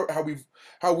 people are, how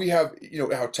we have,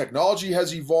 how technology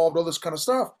has evolved, all this kind of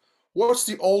stuff. What's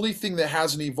the only thing that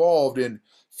hasn't evolved in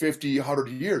 50, 100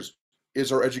 years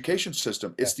is our education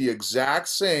system. Yeah. It's the exact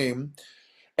same.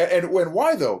 And when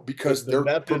why though? Because The they're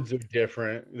methods are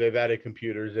different. They've added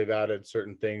computers, they've added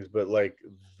certain things, but like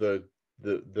the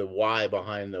why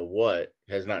behind the what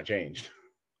has not changed.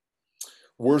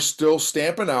 we're still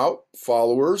stamping out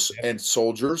followers Yeah. and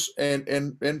soldiers and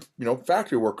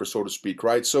factory workers, so to speak,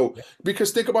 right? So Yeah.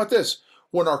 because think about this,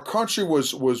 when our country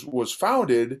was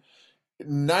founded,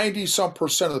 90 some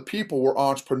percent of the people were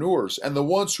entrepreneurs, and the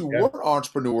ones who Yeah. weren't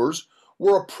entrepreneurs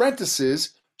were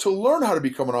apprentices to learn how to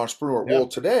become an entrepreneur. Yeah. Well,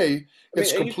 today I mean, it's it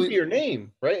used to be complete your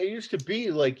name, right? It used to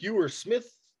be like you were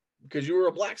Smith because you were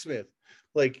a blacksmith.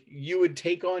 Like you would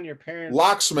take on your parents'.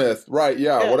 locksmith, right?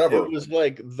 Yeah, Yeah, whatever. it was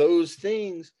like those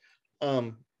things.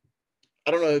 Um,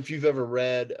 I don't know if you've ever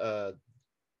read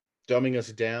Dumbing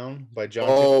Us Down by John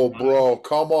Oh, Cianciano. bro,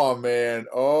 come on, man. Like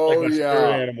Oh my spirit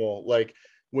yeah. animal. Like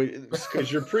when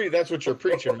because you're pretty that's what you're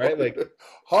preaching, right? Like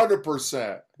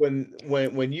 100%.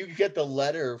 when you get the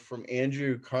letter from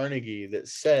Andrew Carnegie that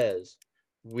says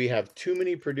we have too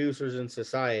many producers in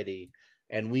society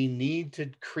and we need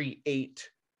to create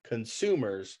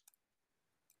consumers,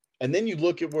 and then you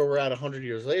look at where we're at 100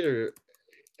 years later,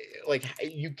 like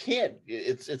you can't,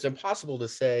 it's impossible to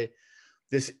say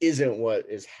this isn't what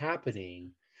is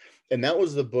happening. And that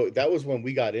was the book, that was when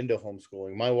we got into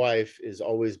homeschooling. My wife has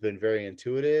always been very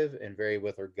intuitive and very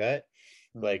with her gut.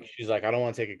 Like she's like, I don't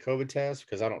want to take a COVID test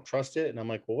because I don't trust it. And I'm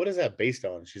like, well, what is that based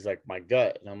on? She's like, my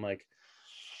gut. And I'm like,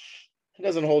 it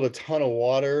doesn't hold a ton of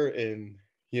water in,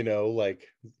 like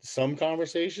some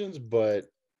conversations,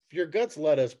 but your guts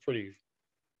led us pretty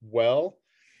well.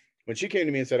 When she came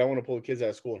to me and said, I want to pull the kids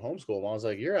out of school and homeschool them, I was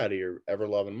like, you're out of your ever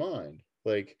loving mind.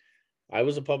 Like, I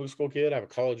was a public school kid. I have a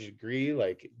college degree.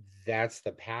 Like, that's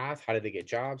the path. How did they get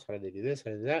jobs? How did they do this?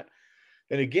 How did they do that?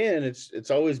 And again,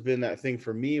 it's always been that thing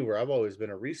for me where I've always been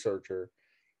a researcher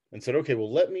and said, okay,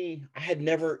 well, I had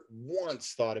never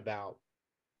once thought about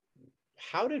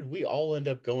how did we all end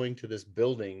up going to this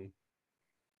building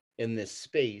in this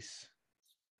space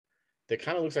that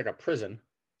kind of looks like a prison.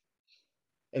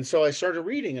 And so I started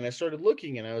reading and I started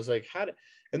looking and I was like,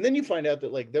 and then you find out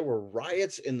that like there were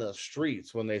riots in the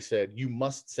streets when they said you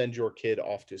must send your kid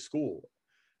off to school.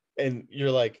 And you're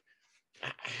like,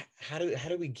 how do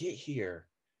we get here?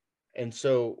 And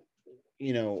so,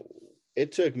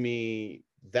 it took me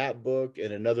that book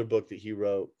and another book that he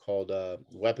wrote called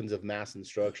Weapons of Mass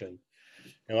Instruction.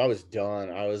 And I was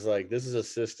done. I was like, this is a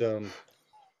system.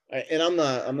 And I'm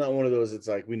not one of those that's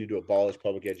like we need to abolish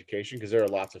public education, because there are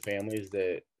lots of families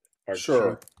that are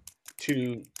Sure.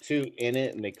 too in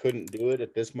it and they couldn't do it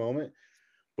at this moment.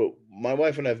 But my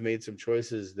wife and I have made some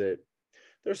choices that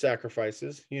they're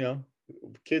sacrifices.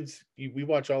 Kids, we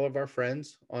watch all of our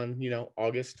friends on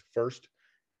August 1st,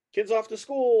 kids off to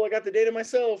school. I got the data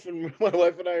myself, and my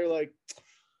wife and I are like,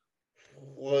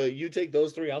 well, you take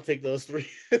those three, I'll take those three.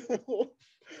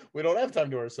 We don't have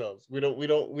time to ourselves. We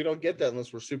don't get that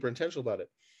unless we're super intentional about it.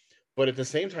 But at the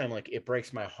same time, like, it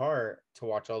breaks my heart to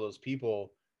watch all those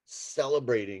people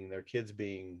celebrating their kids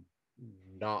being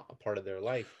not a part of their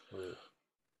life for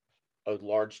a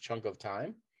large chunk of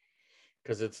time,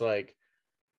 because it's like,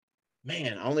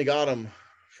 man, I only got them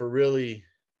for really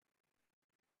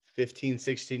 15,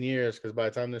 16 years, because by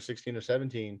the time they're 16 or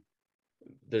 17,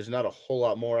 there's not a whole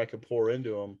lot more I could pour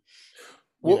into them.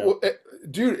 Well,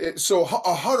 dude, so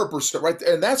 100%, right?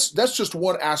 And that's just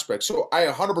one aspect. So I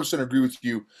 100% agree with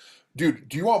you, dude.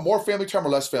 Do you want more family time or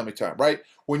less family time, right?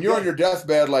 When you're on your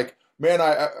deathbed, like, man,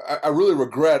 I really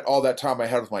regret all that time I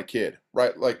had with my kid,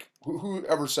 right? Like,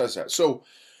 whoever says that? So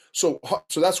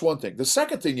that's one thing. The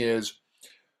second thing is,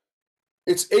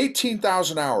 it's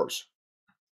 18,000 hours.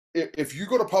 If you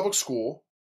go to public school,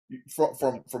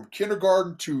 from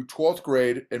kindergarten to 12th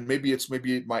grade, and maybe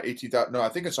my 18,000. No, I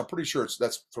think I'm pretty sure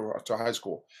that's to high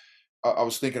school. I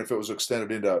was thinking if it was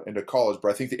extended into college,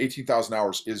 but I think the 18,000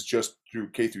 hours is just through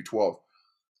K through 12.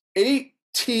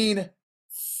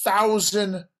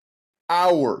 18,000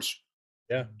 hours.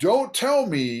 Yeah. Don't tell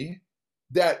me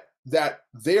that that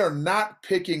they are not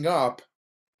picking up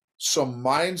some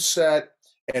mindset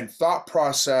and thought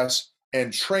process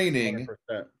and training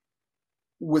 100%.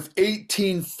 with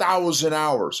 18,000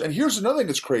 hours. And here's another thing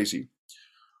that's crazy.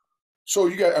 So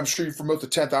you got, I'm sure you're familiar with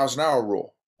the 10,000 hour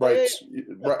rule, Oh yeah, right? yeah,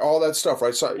 Right, all that stuff,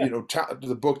 right? So, yeah,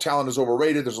 the book Talent is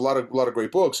Overrated. There's a lot of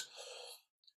great books.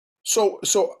 So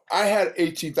I had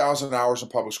 18,000 hours in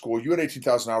public school. You had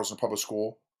 18,000 hours in public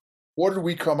school. What did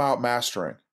we come out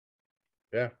mastering?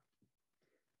 yeah.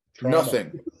 Trauma.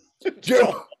 Nothing.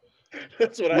 Trauma.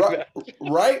 That's what I Right, meant.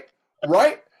 right,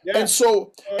 right. Yeah, And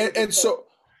so, and 100%. so,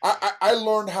 I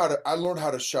learned how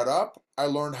to shut up. I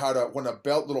learned how to, when a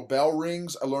little bell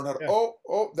rings, I learned how to, Yeah,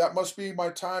 oh, that must be my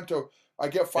time to. I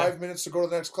get yeah, 5 minutes to go to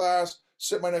the next class.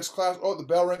 Sit my next class. Oh, the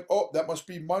bell ring. Oh, that must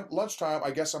be lunchtime.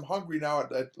 I guess I'm hungry now at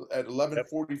yep,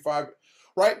 11:45.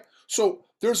 Right. So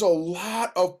there's a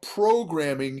lot of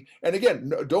programming. And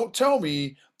again, don't tell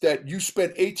me that you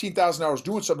spent 18,000 hours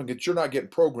doing something that you're not getting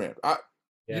programmed. You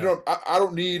yeah, know, I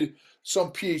don't need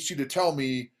some PhD to tell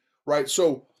me, right?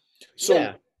 So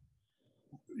yeah,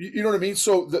 you know what I mean?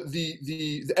 So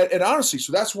and honestly,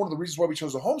 so that's one of the reasons why we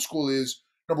chose the homeschool is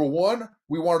number one,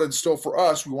 we wanted to instill for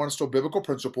us, we want to instill biblical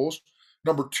principles.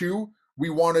 Number two, we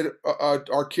wanted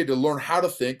our kid to learn how to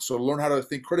think, so to learn how to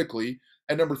think critically.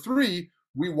 And number three,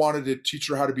 we wanted to teach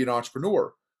her how to be an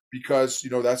entrepreneur because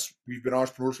that's we've been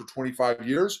entrepreneurs for 25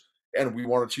 years, and we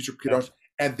want to teach our yeah. kid.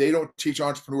 And they don't teach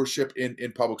entrepreneurship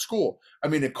in public school. I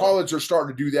mean, in Oh, college they're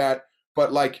starting to do that,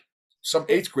 but like some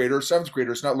well, eighth grader, seventh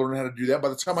grader is not learning how to do that. By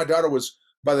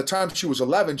the time she was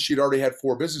 11, she'd already had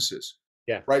 4 businesses,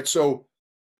 yeah, right? So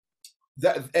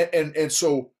that and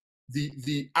so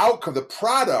the outcome, the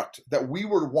product that we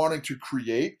were wanting to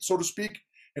create, so to speak,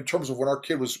 in terms of when our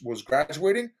kid was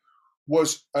graduating,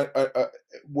 was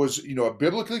a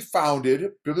biblically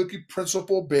founded, biblically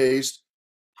principle based,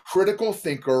 critical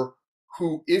thinker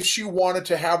who, if she wanted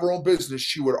to have her own business,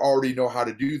 she would already know how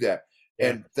to do that. yeah,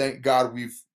 And thank God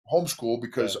we've homeschooled yeah.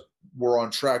 because we're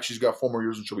on track. She's got 4 more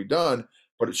years and she'll be done,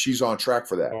 but she's on track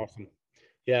for that. Awesome.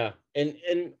 Yeah, and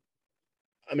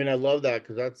I mean, I love that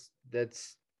because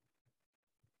that's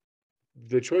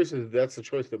the choices. That's the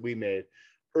choice that we made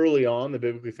early on. The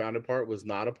biblically founded part was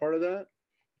not a part of that.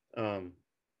 Um,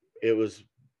 it was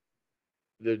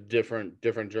the different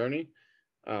journey.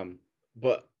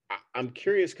 But I'm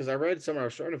curious because I read somewhere I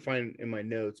was trying to find in my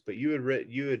notes, but you had read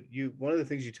you one of the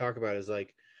things you talk about is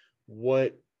like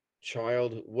what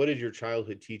what did your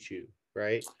childhood teach you,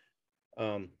 right?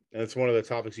 And it's one of the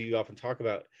topics you often talk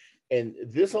about. And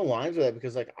this aligns with that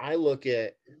because like I look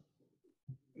at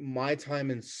my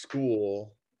time in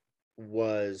school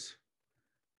was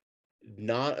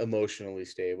not emotionally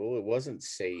stable. It wasn't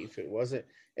safe. It wasn't,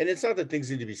 and it's not that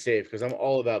things need to be safe because I'm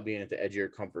all about being at the edge of your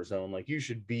comfort zone. Like you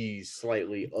should be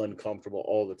slightly uncomfortable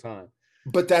all the time,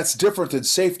 But that's different than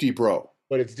safety, bro.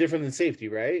 but it's different than safety,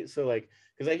 right? So like,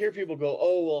 because I hear people go,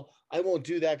 "Oh, well, I won't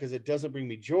do that because it doesn't bring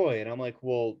me joy," and I'm like,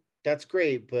 "Well, that's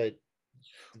great, but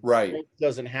Right. growth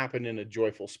doesn't happen in a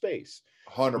joyful space.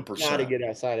 You got to 100%. get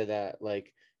outside of that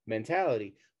like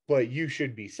mentality, but you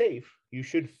should be safe. You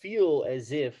should feel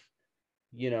as if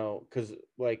because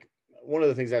like one of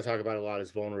the things I talk about a lot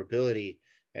is vulnerability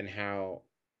and how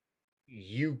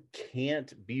you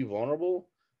can't be vulnerable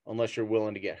unless you're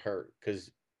willing to get hurt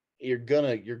because you're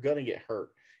gonna get hurt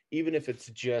even if it's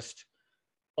just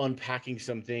unpacking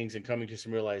some things and coming to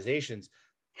some realizations.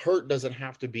 Hurt doesn't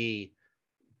have to be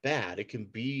bad. It can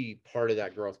be part of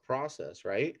that growth process,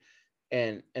 right?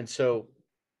 And so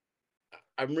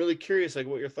I'm really curious, like,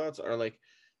 what your thoughts are, like,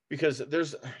 because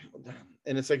there's,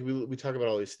 and it's like we talk about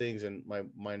all these things, and my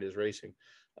mind is racing.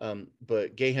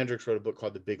 But Gay Hendricks wrote a book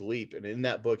called The Big Leap, and in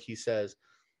that book, he says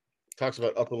talks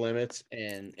about upper limits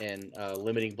and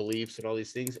limiting beliefs and all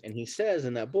these things, and he says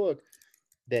in that book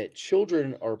that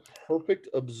children are perfect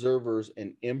observers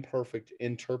and imperfect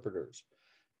interpreters.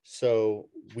 So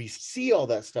we see all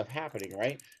that stuff happening,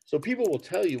 right? So people will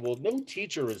tell you, well, no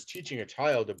teacher is teaching a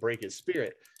child to break his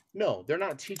spirit. No, they're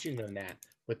not teaching them that,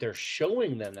 but they're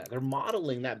showing them that. They're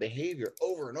modeling that behavior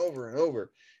over and over and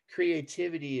over.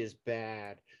 Creativity is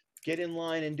bad. Get in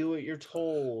line and do what you're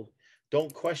told.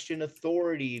 Don't question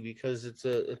authority because it's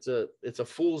a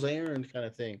fool's errand kind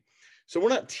of thing. So we're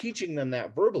not teaching them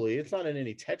that verbally. It's not in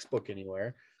any textbook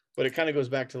anywhere, but it kind of goes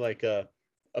back to like A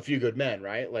Few Good Men,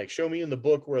 right? Like, show me in the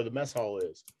book where the mess hall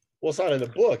is. Well, it's not in the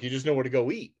book. You just know where to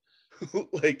go eat.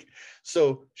 Like,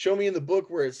 so show me in the book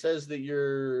where it says that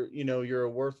you're a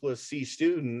worthless C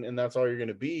student and that's all you're going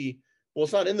to be. Well,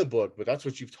 it's not in the book, but that's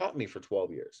what you've taught me for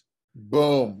 12 years.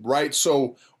 Boom. Right.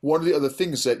 So one of the other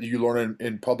things that you learn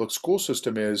in public school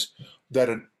system is that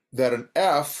an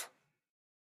F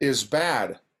is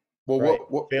bad. right?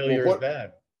 well, Failure is what,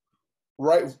 bad.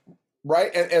 right,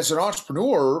 right. And as an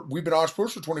entrepreneur, we've been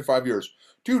entrepreneurs for 25 years.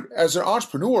 Dude, as an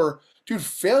entrepreneur, dude,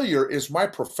 failure is my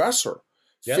professor.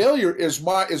 Yeah, Failure is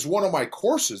one of my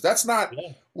courses. That's not,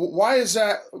 yeah, why is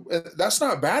that? That's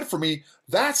not bad for me.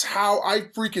 That's how I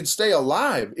freaking stay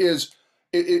alive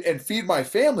and feed my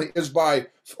family is by,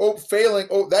 oh, failing.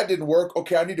 Oh, that didn't work.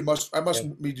 Okay, I yeah. must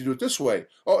need to do it this way.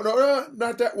 Oh, no, no,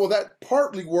 not that. Well, that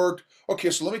partly worked.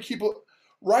 Okay, so let me keep it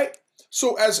right.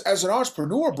 So as an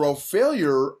entrepreneur, bro,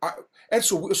 failure. And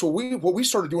so we what we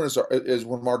started doing is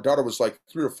when our daughter was like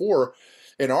 3 or 4,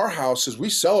 in our house is we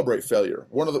celebrate failure.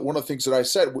 One of the things that I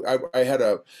said, I had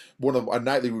a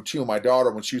nightly routine with my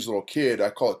daughter when she was a little kid. I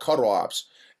call it cuddle ops.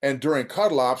 And during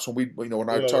cuddle ops, when I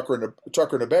Love it. tuck her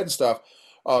into bed and stuff,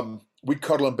 we'd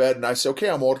cuddle in bed, and I say, okay,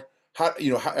 Amor,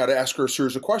 I'd ask her a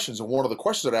series of questions, and one of the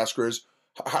questions I'd ask her is,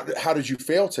 how did you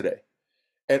fail today?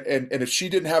 And if she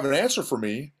didn't have an answer for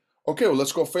me, okay, well,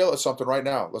 let's go fail at something right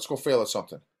now. Let's go fail at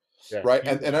something, Yeah, right?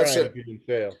 you And were and I trying said, if you didn't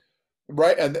fail.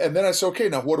 right, and then I said, okay,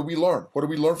 now what do we learn? What do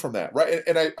we learn from that, right?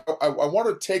 And I want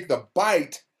to take the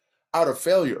bite out of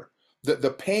failure,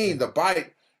 the pain, the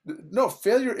bite. No,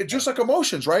 failure. It's Yeah, just like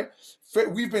emotions, right?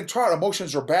 We've been taught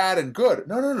emotions are bad and good.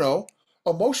 No, no, no.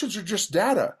 Emotions are just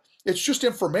data. It's just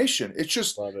information. It's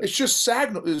just love it. it's just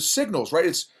signals, right?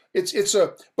 It's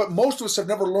a. But most of us have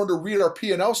never learned to read our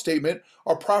P&L statement,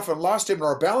 our profit and loss statement,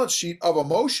 our balance sheet of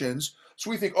emotions. So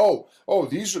we think, oh,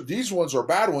 these ones are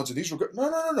bad ones, and these are good. No,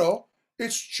 no, no, no.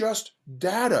 It's just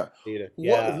data. Data. What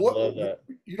Yeah, I what love that.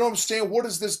 you know what I'm saying? What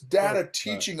is this data 100%.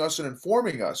 teaching us and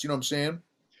informing us? You know what I'm saying?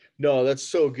 No, that's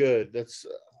so good.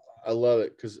 I love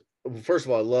it because first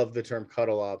of all, I love the term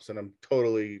cuddle ops, and I'm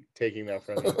totally taking that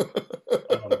from you.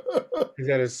 Because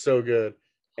that is so good.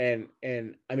 And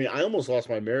I mean, I almost lost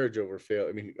my marriage over fail.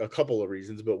 I mean, a couple of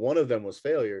reasons, but one of them was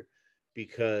failure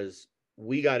because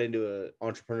we got into an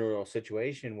entrepreneurial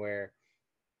situation where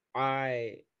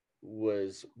I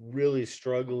was really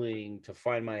struggling to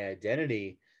find my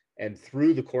identity. And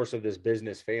through the course of this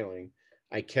business failing,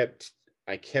 I kept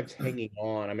I kept hanging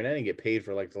on. I mean, I didn't get paid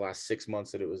for like the last 6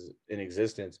 months that it was in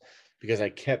existence because I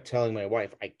kept telling my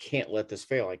wife, I can't let this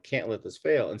fail. I can't let this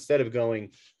fail. Instead of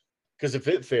going, because if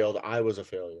it failed, I was a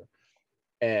failure.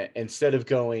 And instead of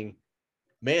going,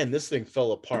 man, this thing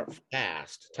fell apart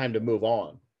fast. Time to move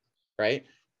on. Right.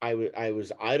 I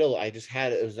was idle. I just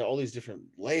had it was all these different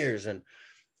layers.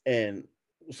 And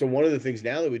so one of the things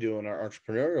now that we do in our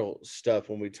entrepreneurial stuff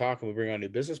when we talk and we bring on new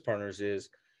business partners is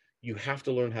you have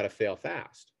to learn how to fail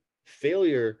fast.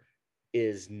 Failure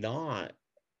is not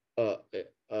a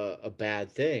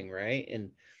bad thing, right?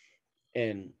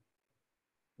 And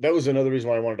that was another reason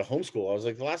why I wanted to homeschool. I was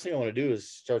like, the last thing I want to do is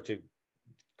start to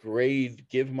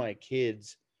give my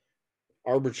kids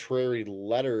arbitrary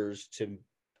letters to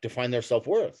define their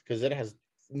self-worth because it has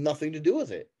nothing to do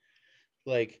with it.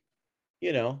 Like,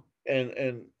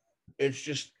 and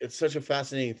it's such a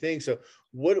fascinating thing. So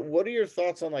what are your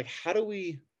thoughts on like how do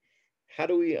we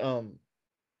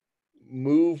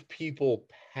move people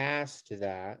past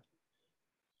that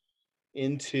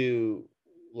into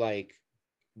like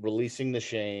releasing the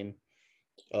shame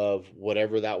of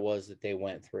whatever that was that they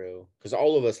went through, because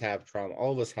all of us have trauma,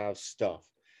 all of us have stuff.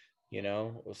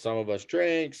 Some of us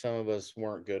drank, some of us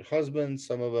weren't good husbands,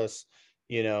 some of us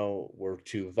were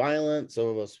too violent, some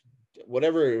of us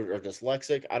whatever, are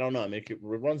dyslexic. I don't know. I mean, it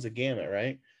runs the gamut,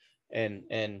 right?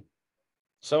 And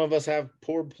some of us have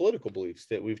poor political beliefs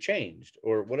that we've changed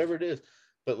or whatever it is.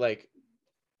 But like,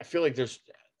 I feel like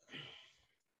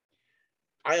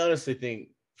I honestly think,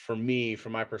 for me,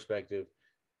 from my perspective,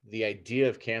 the idea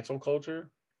of cancel culture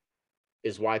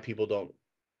is why people don't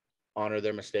honor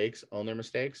their mistakes, own their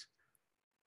mistakes.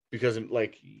 Because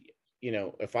like,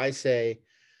 if I say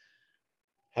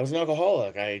I was an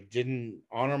alcoholic, I didn't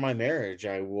honor my marriage,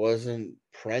 I wasn't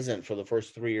present for the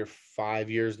first 3 or 5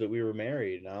 years that we were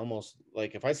married, and I almost,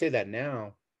 like, if I say that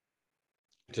now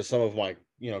to some of my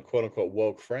quote unquote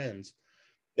woke friends,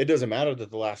 it doesn't matter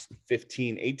that the last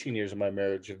 15, 18 years of my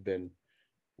marriage have been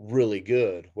really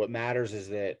good. What matters is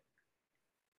that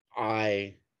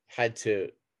I had to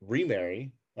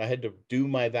remarry. I had to do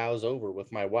my vows over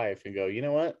with my wife and go, you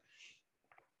know what?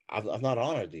 I've not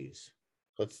honored these.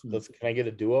 Can I get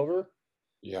a do over?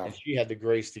 Yeah. And she had the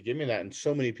grace to give me that. And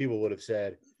so many people would have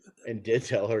said and did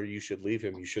tell her, you should leave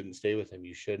him. You shouldn't stay with him.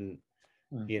 You shouldn't,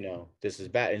 Mm. this is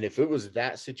bad. And if it was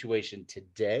that situation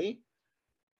today,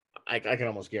 I can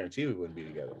almost guarantee we wouldn't be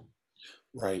together.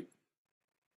 Right.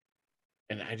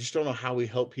 And I just don't know how we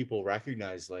help people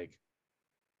recognize like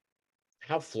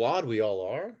how flawed we all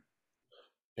are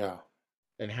Yeah.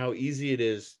 and how much easier it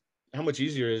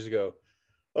is to go,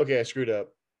 okay, I screwed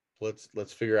up.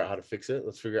 let's figure out how to fix it.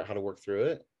 Let's figure out how to work through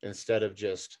it, instead of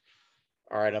just,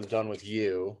 all right, I'm done with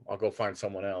you, I'll go find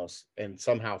someone else, and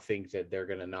somehow think that they're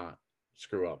gonna not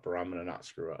screw up, or I'm gonna not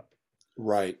screw up.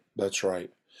 Right. That's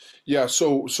right. Yeah.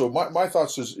 So my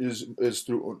thoughts is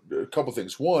through a couple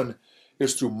things. One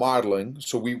is through modeling.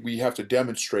 So we have to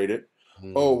demonstrate it.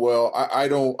 Oh, Mm. well, I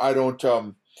don't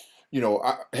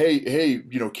hey,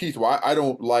 Keith, well, I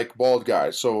don't like bald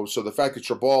guys. So the fact that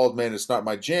you're bald, man, it's not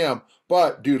my jam.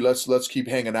 But dude, let's keep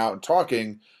hanging out and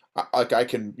talking. Like I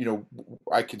can,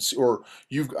 I can see, or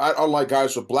I don't like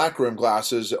guys with black rim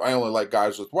glasses. I only like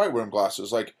guys with white rim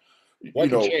glasses. Like, Well, I you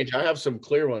can know, change. I have some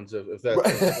clear ones if that right.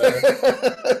 makes it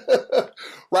better.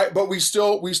 Right, but we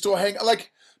still hang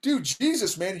like, dude,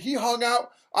 Jesus, man, he hung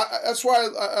out. That's why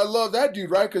I love that dude,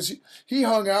 right? Because he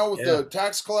hung out with Yeah, the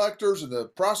tax collectors and the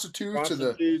prostitutes and the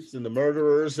prostitutes and the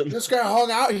murderers and this guy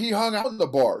hung out. He hung out in the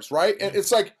bars, right? And yeah,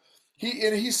 it's like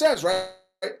he says, right,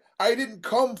 I didn't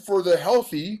come for the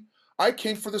healthy. I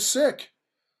came for the sick.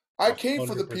 I came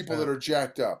for the people that 100%. are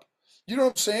jacked up. You know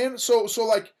what I'm saying? So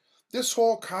like this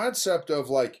whole concept of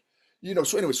like,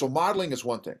 so anyway, so modeling is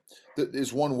one thing. That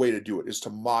is one way to do it, is to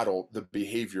model the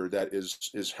behavior that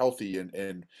is healthy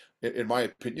and in my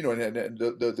opinion, and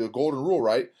the golden rule,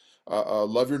 right?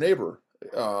 Love your neighbor.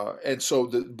 And so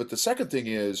but the second thing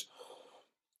is,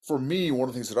 for me, one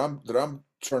of the things that I'm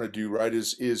trying to do, right,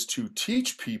 is to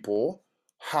teach people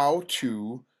how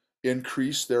to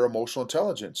increase their emotional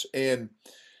intelligence and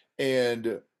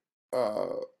uh,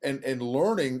 and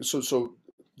learning. So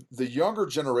the younger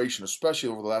generation, especially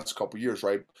over the last couple of years,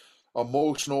 right?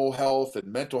 Emotional health and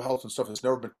mental health and stuff has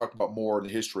never been talked about more in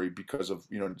the history because of,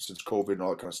 since COVID and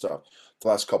all that kind of stuff, the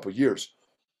last couple of years.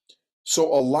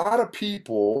 So a lot of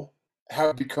people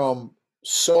have become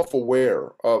self-aware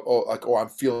of, oh, like, oh, I'm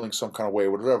feeling some kind of way,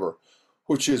 whatever,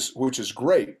 which is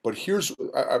great. But here's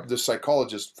the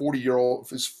psychologist,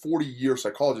 40-year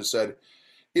psychologist said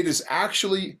it is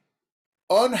actually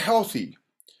unhealthy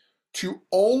to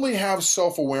only have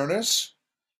self-awareness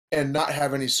and not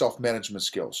have any self-management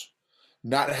skills,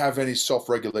 not have any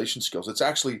self-regulation skills. It's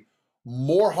actually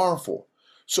more harmful.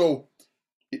 So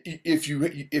if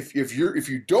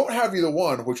you don't have either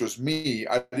one, which was me,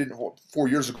 I didn't. 4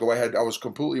 years ago, I was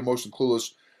completely emotion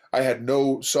clueless. I had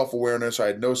no self-awareness. I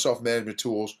had no self-management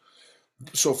tools.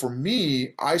 So for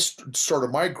me, I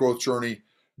started my growth journey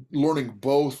learning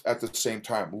both at the same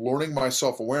time, learning my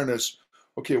self-awareness.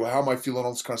 Okay, well, how am I feeling?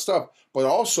 All this kind of stuff. But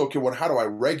also, okay, well, how do I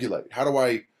regulate? How do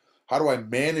I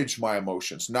manage my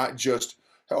emotions? Not just,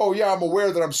 oh yeah, I'm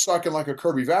aware that I'm sucking like a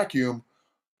Kirby vacuum,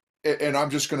 and I'm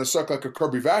just going to suck like a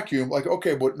Kirby vacuum. Like,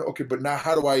 but now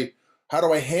how do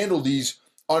I handle these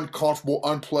uncomfortable,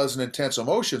 unpleasant, intense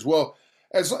emotions? Well,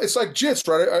 it's like jits,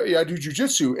 right? I do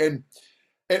jujitsu,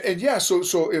 and yeah.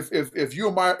 So if you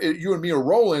and me are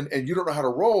rolling, and you don't know how to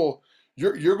roll,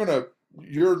 you're gonna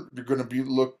be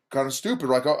look kind of stupid.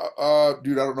 Like,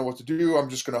 dude, I don't know what to do. I'm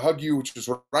just gonna hug you, which is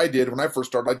what I did when I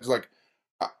first started. I was like,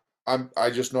 I, I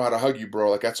just know how to hug you, bro.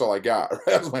 Like that's all I got. Right?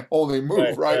 That's my only right,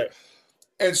 move, right? right.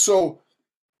 And so,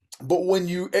 but when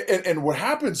you and what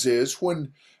happens is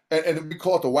when and we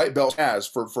call it the white belt as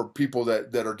for people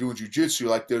that are doing jujitsu,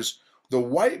 like there's the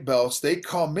white belts, they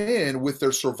come in with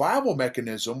their survival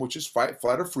mechanism, which is fight,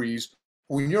 flight, or freeze.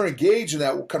 When you're engaged in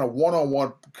that kind of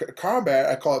one-on-one combat,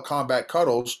 I call it combat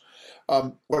cuddles.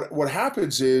 What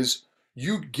happens is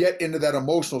you get into that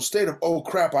emotional state of, oh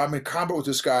crap, I'm in combat with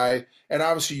this guy, and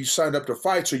obviously you signed up to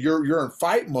fight, so you're in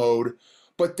fight mode.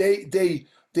 But they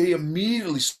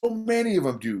immediately, so many of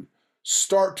them do,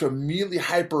 start to immediately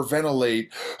hyperventilate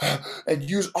and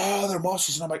use all their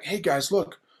muscles. And I'm like, hey guys,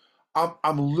 look,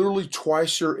 I'm literally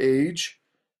twice your age,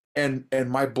 and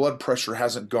my blood pressure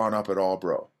hasn't gone up at all,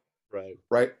 bro. Right.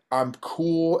 Right? I'm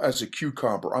cool as a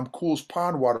cucumber. I'm cool as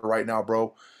pond water right now,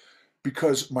 bro,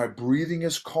 because my breathing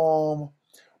is calm.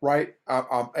 Right,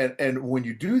 and when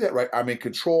you do that, right, I'm in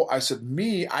control. I said,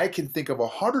 I can think of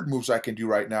 100 moves I can do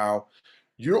right now.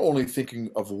 You're only thinking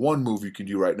of one move you can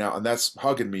do right now, and that's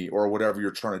hugging me or whatever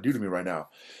you're trying to do to me right now.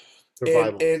 And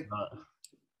Survival. and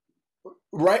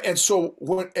right,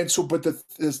 but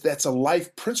that's a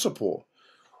life principle.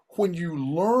 When you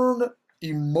learn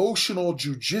emotional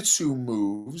jujitsu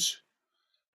moves,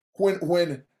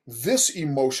 when this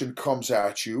emotion comes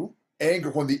at you, anger,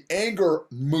 when the anger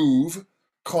move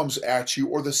comes at you,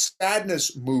 or the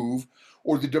sadness move,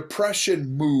 or the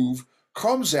depression move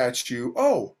comes at you,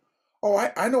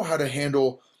 I know how to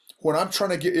handle when I'm trying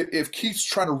to get, if Keith's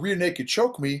trying to rear naked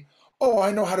choke me,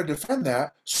 I know how to defend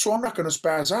that, so I'm not going to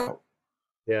spaz out.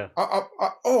 Yeah.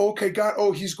 Okay, God.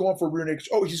 Oh, he's going for rear naked.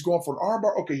 Oh, he's going for an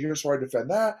armbar. Okay, here's how I defend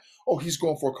that. Oh, he's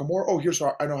going for a Kimura. Oh, here's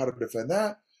how I know how to defend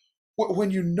that.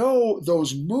 when you know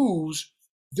those moves,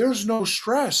 there's no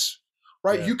stress,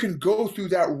 right? Yeah. You can go through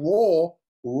that role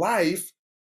life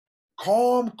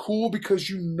calm, cool, because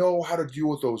you know how to deal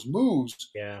with those moves.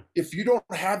 Yeah. If you don't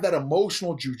have that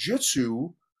emotional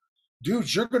jujitsu,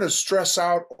 dude, you're going to stress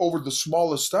out over the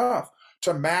smallest stuff,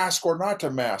 to mask or not to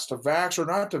mask, to vax or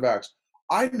not to vax.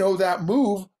 I know that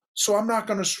move, so I'm not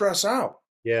going to stress out.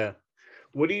 Yeah.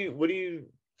 What do you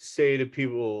say to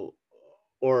people,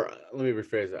 or let me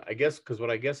rephrase that. I guess because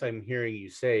what I guess I'm hearing you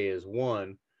say is,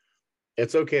 one,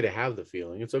 it's okay to have the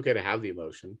feeling. It's okay to have the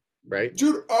emotion, right?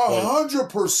 Dude, But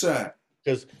 100%.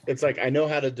 because it's like I know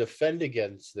how to defend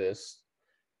against this,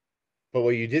 but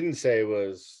what you didn't say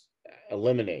was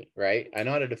eliminate, right? I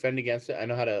know how to defend against it. I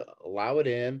know how to allow it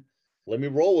in. Let me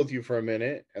roll with you for a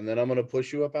minute, and then I'm going to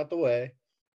push you up out the way,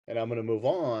 and I'm going to move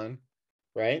on,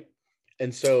 right?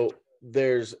 And so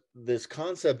there's this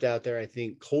concept out there, I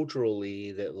think,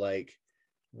 culturally, that like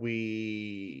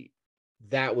we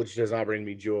that which does not bring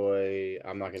me joy,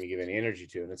 I'm not going to give any energy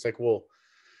to. And it's like, well,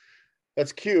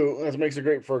 that's cute. That makes it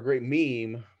great for a great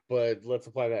meme, but let's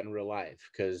apply that in real life.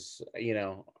 Because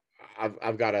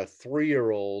I've got a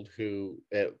 3-year-old who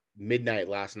at midnight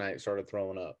last night started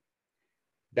throwing up.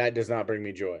 That does not bring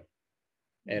me joy.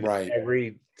 And Right.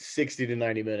 every 60 to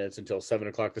 90 minutes until 7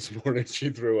 o'clock this morning, she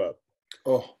threw up.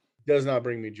 Oh. Does not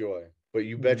bring me joy. But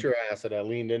you bet your ass that I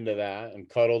leaned into that and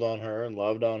cuddled on her and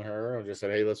loved on her and just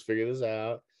said, hey, let's figure this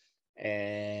out.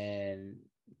 And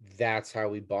that's how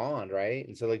we bond, right?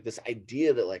 And so like this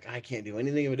idea that like I can't do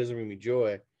anything if it doesn't bring me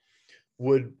joy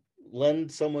would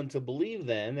lend someone to believe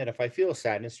then that if I feel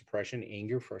sadness, depression,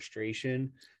 anger,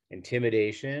 frustration,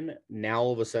 intimidation, now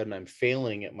all of a sudden I'm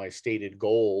failing at my stated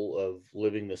goal of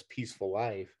living this peaceful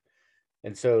life.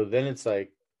 And so then it's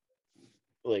like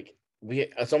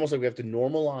it's almost like we have to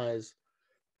normalize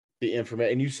the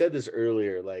information. And you said this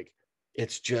earlier, like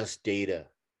it's just data.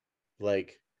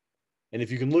 Like, and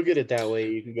if you can look at it that way,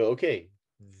 you can go, okay,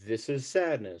 this is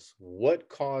sadness. What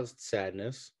caused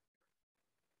sadness?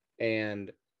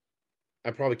 And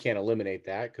I probably can't eliminate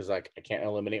that because like I can't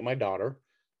eliminate my daughter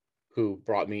who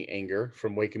brought me anger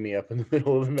from waking me up in the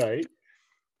middle of the night.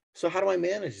 So how do I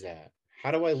manage that? How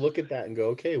do I look at that and go,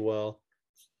 okay, well,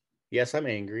 yes, I'm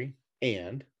angry.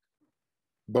 And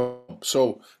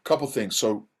So, a couple things.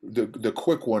 So, the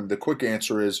quick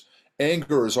answer is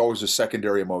anger is always a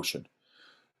secondary emotion.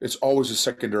 It's always a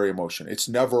secondary emotion. It's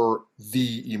never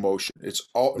the emotion. There's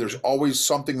okay, always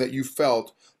something that you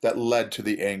felt that led to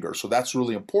the anger. So that's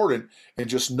really important. And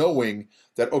just knowing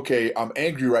that, okay, I'm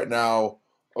angry right now.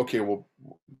 Okay, well,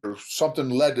 there's something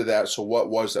led to that. So what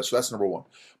was that? So that's number one.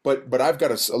 But I've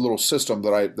got a little system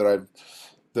that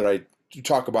I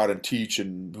talk about and teach,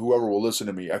 and whoever will listen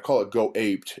to me, I call it Go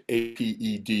Aped,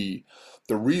 APED.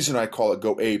 The reason I call it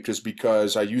Go Aped is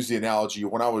because I use the analogy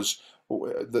when I was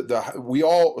we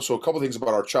all. So a couple of things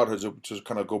about our childhoods to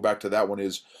kind of go back to that one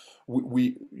is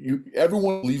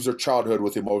everyone leaves their childhood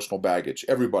with emotional baggage.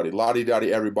 Everybody, lottie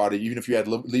dottie, everybody. Even if you had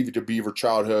leave it to beaver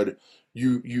childhood,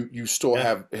 you still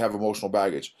yeah, have emotional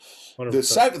baggage.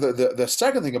 100%. The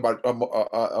second thing about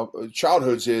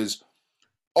childhoods is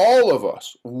all of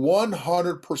us,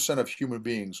 100% of human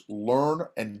beings, learn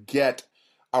and get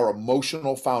our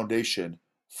emotional foundation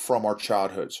from our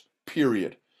childhoods,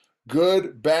 period.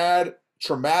 Good, bad,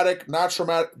 traumatic, not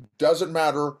traumatic, doesn't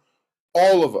matter.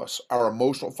 All of us, our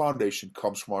emotional foundation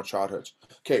comes from our childhoods.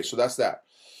 Okay, so that's that.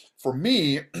 For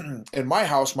me, in my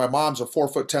house, my mom's a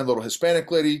 4'10" little Hispanic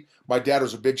lady. My dad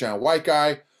was a big giant white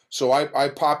guy. So I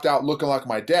popped out looking like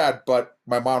my dad, but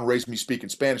my mom raised me speaking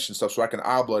Spanish and stuff, so I can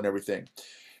habla and everything.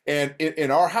 And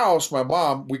in our house, my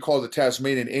mom, we call her the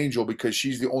Tasmanian Angel because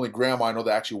she's the only grandma I know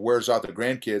that actually wears out the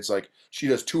grandkids. Like she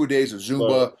does 2 days of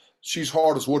Love Zumba. She's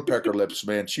hard as woodpecker lips,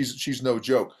 man. She's no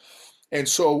joke. And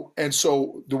so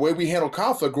the way we handle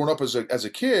conflict growing up as a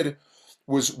kid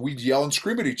was we'd yell and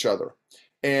scream at each other,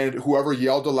 and whoever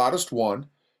yelled the loudest won.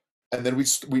 And then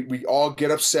we all get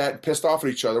upset and pissed off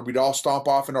at each other. We'd all stomp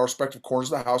off in our respective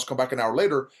corners of the house, come back an hour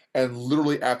later, and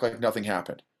literally act like nothing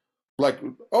happened. Like,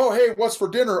 oh hey, what's for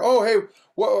dinner? Oh hey,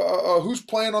 who's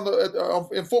playing on the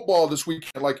in football this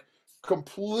weekend? Like,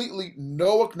 completely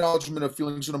no acknowledgement of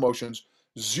feelings and emotions,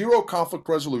 zero conflict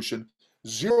resolution,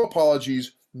 zero apologies,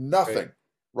 it. nothing.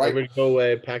 Right? Everybody go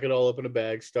away, pack it all up in a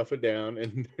bag, stuff it down,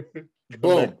 and come back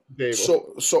Boom. to the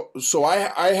table. So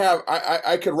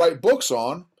I could write books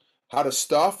on how to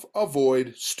stuff,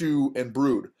 avoid, stew, and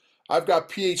brood. I've got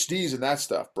PhDs in that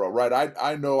stuff, bro. Right?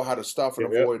 I know how to stuff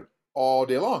and Yep. avoid all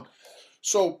day long.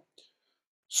 So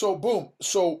boom.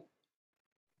 So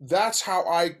that's how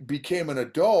I became an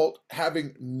adult,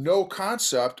 having no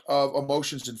concept of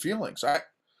emotions and feelings.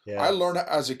 Yeah. I learned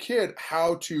as a kid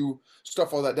how to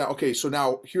stuff all that down. Okay, so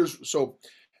now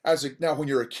now when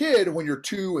you're a kid, when you're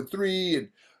 2 and 3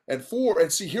 and 4,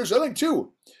 and see, here's the other thing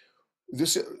too.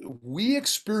 This We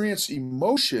experience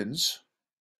emotions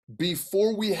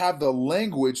before we have the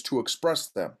language to express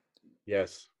them.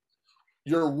 Yes.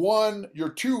 You're 1, you're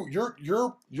 2,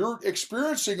 you're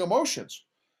experiencing emotions,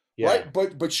 Yeah. right?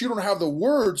 But you don't have the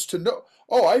words to know.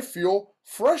 Oh, I feel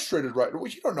frustrated right. Well,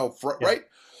 you don't know, Yeah. right?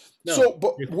 No, So,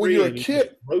 but you're when you're three a and you just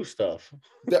kid, throw stuff.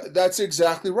 that's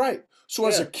exactly right. So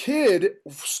as a Yeah. kid,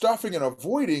 stuffing and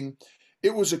avoiding,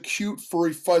 it was a cute,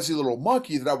 furry, fuzzy little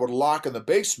monkey that I would lock in the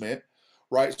basement,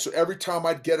 right? So every time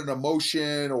I'd get an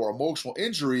emotion or emotional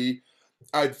injury,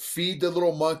 I'd feed the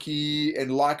little monkey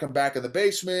and lock him back in the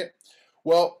basement.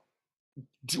 Well,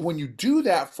 when you do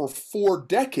that for 4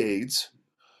 decades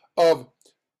of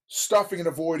stuffing and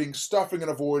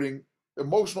avoiding,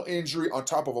 emotional injury on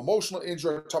top of emotional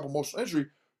injury on top of emotional injury,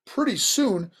 pretty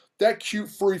soon that cute,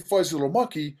 furry, fuzzy little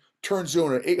monkey turns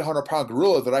into an 800-pound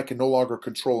gorilla that I can no longer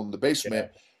control in the Yeah.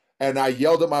 basement. And I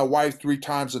yelled at my wife 3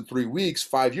 times in 3 weeks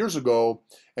 5 years ago,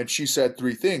 and she said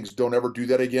 3 things. Don't ever do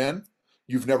that again.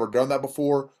 You've never done that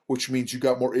before, which means you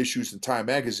got more issues than Time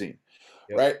Magazine,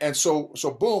 Yep. right? And so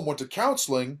boom, went to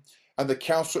counseling, and the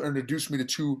counselor introduced me to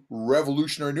 2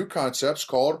 revolutionary new concepts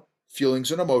called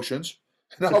feelings and emotions.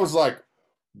 And I was like,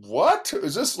 what?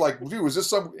 Is this like, dude, is this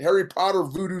some Harry Potter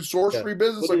voodoo Yeah. sorcery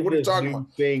business? What Like, is what are you this talking new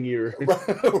about? thing you're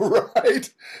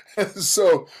Right. And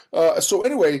so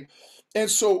anyway, and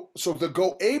so the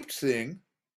go ape thing,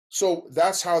 so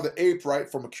that's how the ape, right,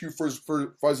 from a cute fuzzy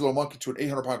little monkey to an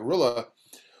 800-pound gorilla.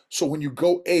 So when you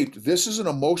go ape, this is an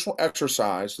emotional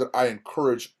exercise that I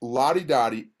encourage lottie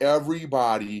dottie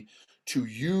everybody to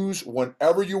use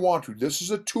whenever you want to. This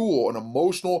is a tool,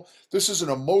 this is an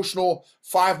emotional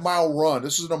 5 mile run.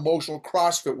 This is an emotional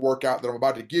CrossFit workout that I'm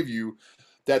about to give you,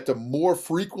 that the more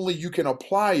frequently you can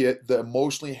apply it, the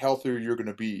emotionally healthier you're going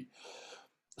to be.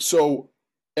 So,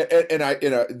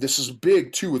 this is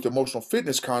big too with the emotional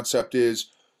fitness concept, is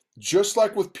just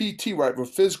like with PT, right? With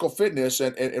physical fitness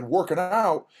and working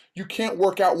out, you can't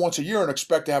work out once a year and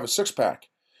expect to have a six pack.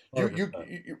 Right?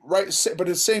 But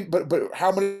it's same. But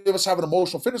how many of us have an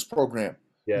emotional fitness program?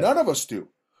 Yeah. None of us do.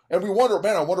 And we wonder,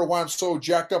 man, I wonder why I'm so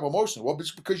jacked up emotionally. Well,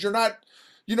 it's because you're not,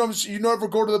 you never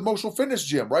go to the emotional fitness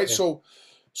gym, right? Yeah.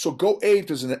 So Go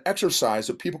Ape is an exercise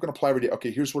that people can apply every day.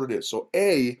 Okay, here's what it is. So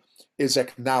A is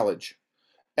acknowledge.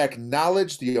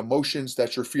 Acknowledge the emotions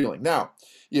that you're feeling. Now,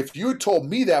 if you had told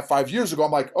me that 5 years ago,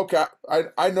 I'm like, okay,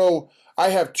 I know I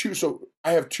have two. So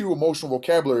I have 2 emotional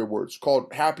vocabulary words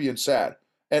called happy and sad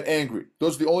and angry.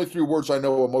 Those are the only 3 words I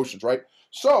know emotions, right?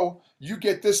 So you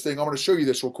get this thing. I'm going to show you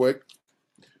this real quick.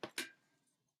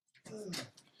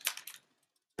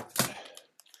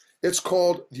 It's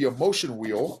called the emotion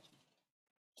wheel.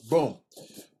 Boom.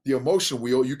 The emotion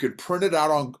wheel. You can print it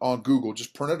out on Google.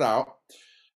 Just print it out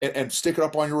and stick it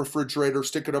up on your refrigerator,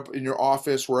 stick it up in your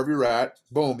office, wherever you're at.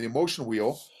 Boom, the emotion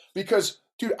wheel. Because,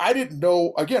 dude, I didn't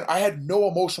know, again, I had no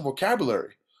emotional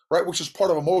vocabulary, right? Which is part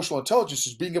of emotional intelligence,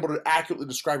 is being able to accurately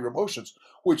describe your emotions,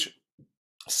 which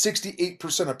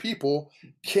 68% of people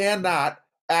cannot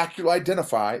accurately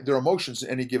identify their emotions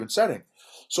in any given setting.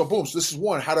 So, boom, so this is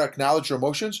one, how to acknowledge your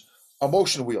emotions.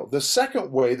 Emotion wheel. The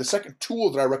second way, the second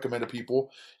tool that I recommend to people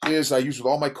is I use with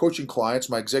all my coaching clients,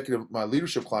 my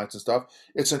leadership clients and stuff.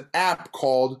 It's an app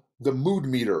called the Mood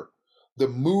Meter. The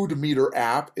Mood Meter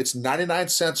app. It's 99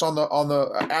 cents on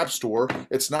the App Store.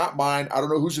 It's not mine. I don't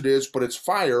know whose it is, but it's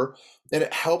fire, and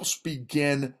it helps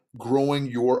begin growing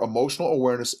your emotional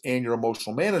awareness and your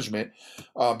emotional management,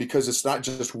 because it's not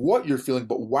just what you're feeling,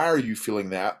 but why are you feeling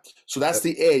that. So that's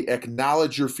Yep. the A.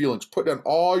 Acknowledge your feelings. Put down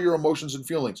all your emotions and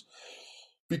feelings.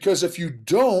 Because if you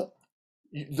don't,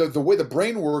 the way the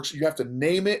brain works, you have to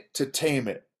name it to tame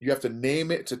it. You have to name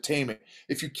it to tame it.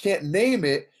 If you can't name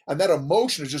it and that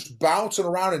emotion is just bouncing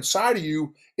around inside of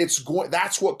you,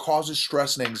 that's what causes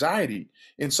stress and anxiety.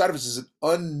 Inside of us is an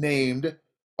unnamed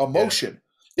Yeah. emotion.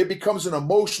 It becomes an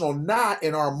emotional knot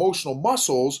in our emotional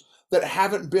muscles that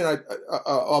haven't been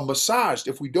massaged.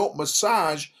 If we don't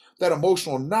massage that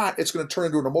emotional knot, it's going to turn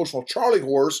into an emotional Charlie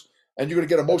horse, and you're going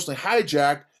to get emotionally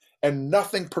hijacked, and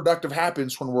nothing productive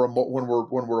happens when we're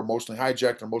emotionally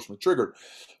hijacked and emotionally triggered.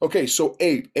 Okay, so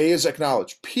A is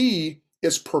acknowledge. P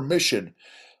is permission.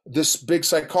 This big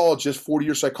psychologist,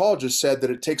 40-year psychologist, said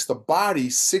that it takes the body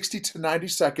 60 to 90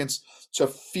 seconds to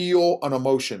feel an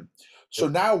emotion. So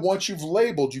Yep. now, once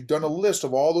you've done a list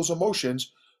of all those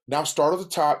emotions. Now start at the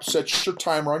top, set your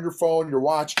timer on your phone, your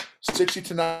watch, 60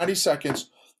 to 90 seconds.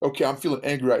 Okay, I'm feeling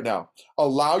angry right now.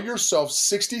 Allow yourself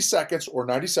 60 seconds or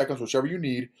 90 seconds, whichever you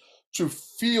need, to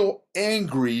feel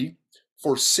angry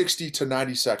for 60 to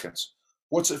 90 seconds.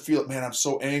 What's it feel? Man, I'm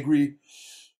so angry.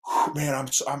 Man,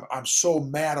 I'm so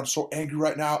mad. I'm so angry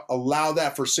right now. Allow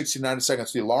that for 60 to 90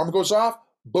 seconds. The alarm goes off.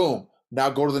 Boom. Now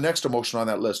go to the next emotion on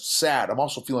that list. Sad. I'm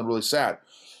also feeling really sad.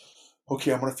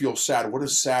 Okay, I'm going to feel sad. What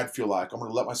does sad feel like? I'm going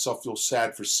to let myself feel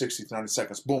sad for 60 to 90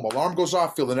 seconds. Boom, alarm goes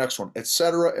off, feel the next one,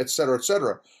 etc., etc.,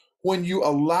 etc. When you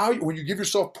give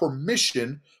yourself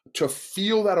permission to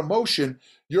feel that emotion,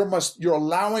 you're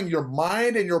allowing your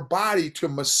mind and your body to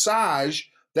massage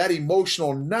that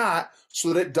emotional knot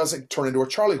so that it doesn't turn into a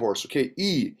Charlie horse. Okay,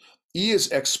 E is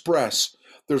express.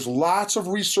 There's lots of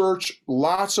research,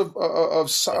 lots of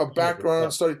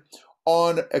background study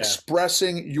on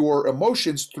expressing your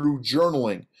emotions through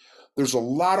journaling. There's a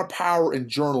lot of power in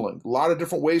journaling, a lot of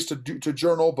different ways to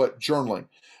journal, but journaling.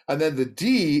 And then the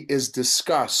D is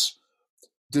discuss.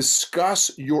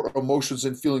 Discuss your emotions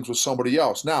and feelings with somebody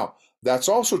else. Now, that's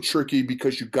also tricky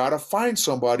because you got to find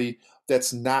somebody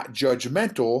that's not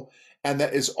judgmental and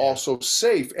that is also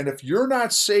safe. And if you're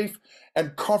not safe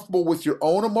and comfortable with your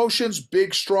own emotions,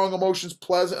 big, strong emotions,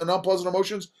 pleasant and unpleasant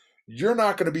emotions, you're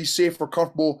not going to be safe or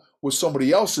comfortable with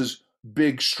somebody else's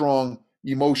big, strong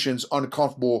emotions,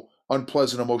 uncomfortable,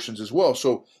 unpleasant emotions as well.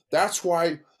 So that's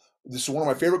why this is one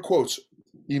of my favorite quotes.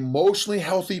 Emotionally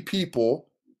healthy people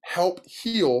help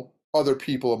heal other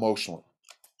people emotionally.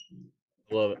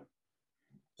 I love it.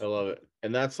 I love it.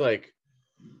 And that's like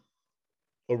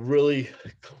a really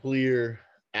clear,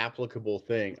 applicable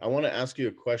thing. I want to ask you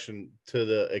a question to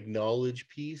the acknowledge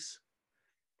piece.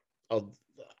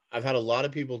 I've had a lot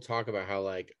of people talk about how,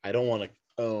 like, I don't want to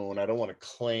own, I don't want to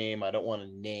claim, I don't want to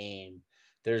name.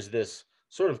 There's this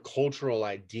sort of cultural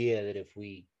idea that if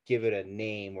we give it a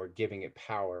name, we're giving it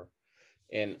power.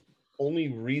 And only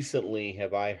recently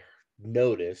have I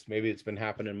noticed, maybe it's been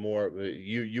happening more, but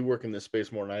you work in this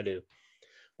space more than I do.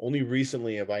 Only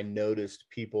recently have I noticed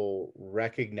people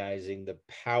recognizing the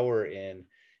power in,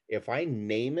 if I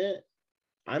name it,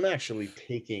 I'm actually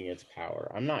taking its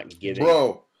power. I'm not giving it.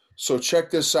 Bro, so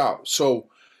check this out. So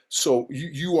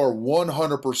you are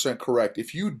 100% correct.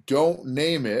 If you don't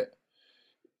name it,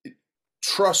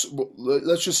 trust,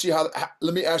 let's just see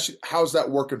let me ask you, how's that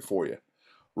working for you?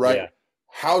 Right? Yeah.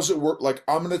 How's it work? Like,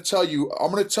 I'm going to tell you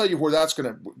where that's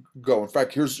going to go. In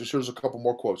fact, here's a couple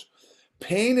more quotes.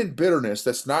 Pain and bitterness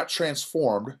that's not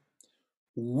transformed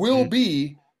will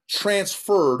be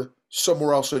transferred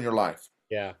somewhere else in your life.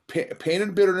 Yeah. Pain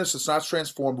and bitterness that's not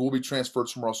transformed will be transferred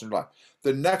somewhere else in your life.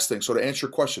 The next thing, so to answer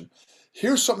your question,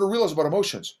 here's something to realize about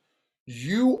emotions.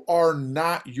 You are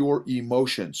not your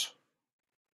emotions.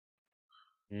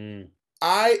 Mm.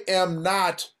 I am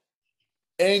not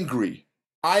angry.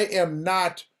 I am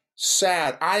not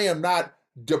sad. I am not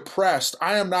depressed.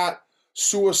 I am not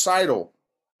suicidal.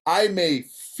 I may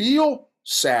feel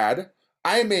sad.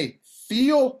 I may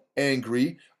feel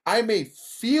angry. I may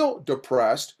feel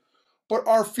depressed, but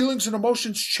our feelings and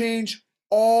emotions change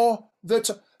all the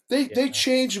time. They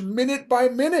change minute by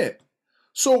minute.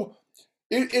 So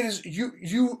it is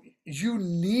you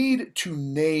need to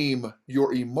name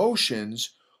your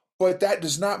emotions, but that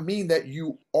does not mean that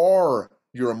you are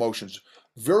your emotions.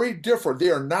 Very different. They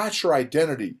are not your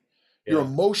identity. Your Yeah.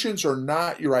 emotions are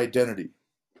not your identity.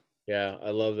 Yeah. I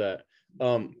love that.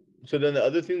 So then the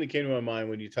other thing that came to my mind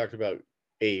when you talked about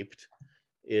aped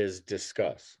is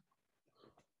discuss.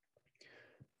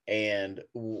 And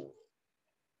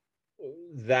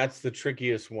that's the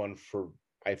trickiest one for,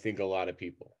 I think, a lot of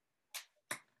people.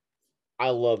 I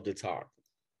love to talk.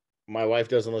 My wife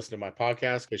doesn't listen to my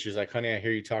podcast because she's like, honey, I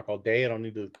hear you talk all day. I don't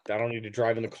need to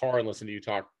drive in the car and listen to you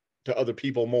talk to other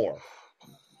people more.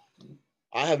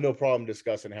 I have no problem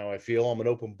discussing how I feel. I'm an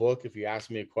open book. If you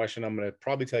ask me a question, I'm going to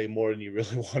probably tell you more than you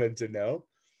really wanted to know.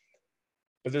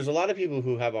 But there's a lot of people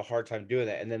who have a hard time doing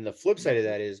that. And then the flip side of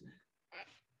that is,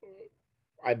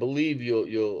 I believe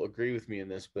you'll agree with me in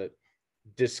this, but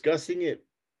discussing it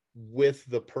with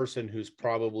the person who's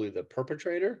probably the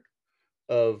perpetrator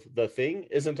of the thing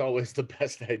isn't always the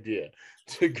best idea.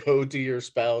 To go to your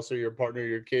spouse or your partner or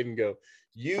your kid and go,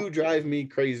 you drive me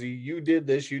crazy, you did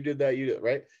this, you did that, you did,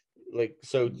 right? Like,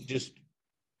 so just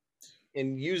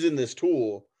in using this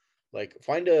tool, like,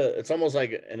 it's almost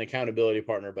like an accountability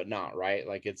partner, but not, right?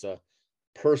 Like, it's a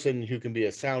person who can be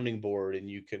a sounding board and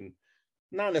you can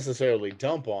not necessarily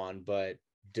dump on, but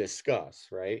discuss,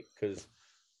 right? Because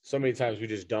so many times we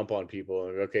just dump on people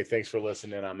and, okay, thanks for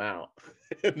listening, I'm out.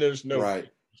 And there's no Right.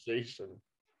 conversation.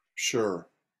 Sure.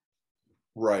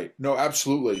 Right. No,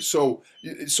 absolutely. So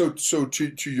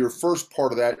to your first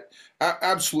part of that,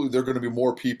 absolutely, there are going to be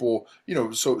more people.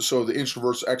 So the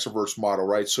introverts extroverts model,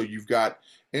 right? So you've got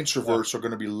Yeah. introverts are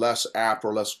going to be less apt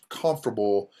or less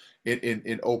comfortable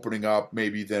in opening up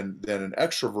maybe than an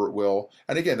extrovert will.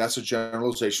 And again, that's a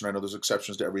generalization. I know there's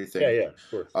exceptions to Yeah. everything. Yeah.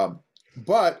 Of course.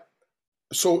 But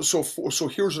so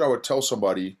here's what I would tell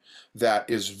somebody that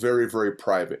is very, very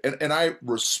private, and I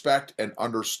respect and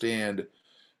understand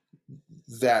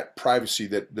that privacy,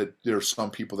 that there's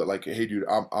some people that like, hey dude,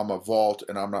 I'm a vault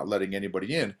and I'm not letting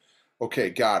anybody in. Okay,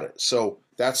 got it. So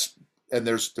that's, and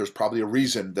there's probably a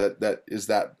reason that is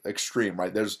that extreme,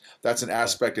 right? That's an Yeah.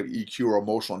 aspect of EQ or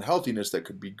emotional unhealthiness that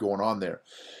could be going on there.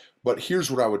 But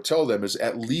here's what I would tell them is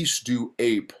at least do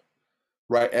APE,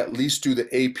 right? At least do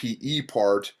the APE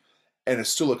part and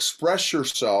still express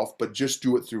yourself, but just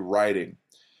do it through writing.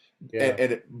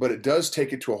 Yeah. But it does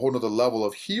take it to a whole nother level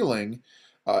of healing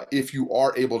if you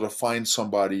are able to find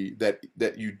somebody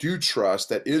that you do trust,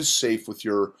 that is safe with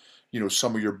your,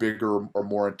 some of your bigger or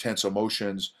more intense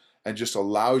emotions, and just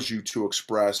allows you to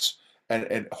express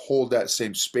and hold that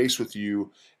same space with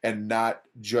you, and not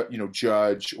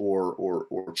judge or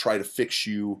try to fix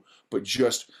you, but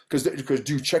just because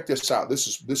dude, check this out. This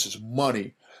is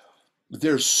money.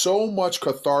 There's so much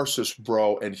catharsis,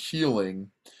 bro, and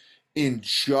healing in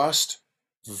just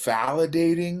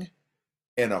validating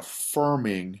and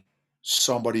affirming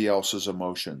somebody else's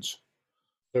emotions,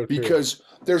 So true. because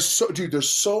there's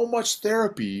so much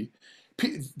therapy,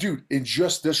 dude, in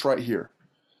just this right here.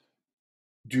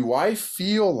 Do I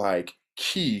feel like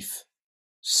Keith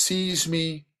sees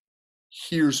me,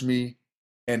 hears me,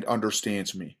 and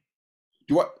understands me?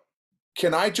 Do I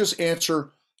can I just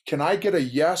answer, can I get a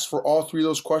yes for all three of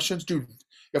those questions? Dude,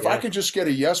 if I Yeah. can just get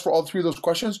a yes for all three of those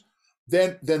questions,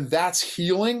 then that's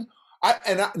healing.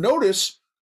 Notice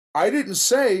I didn't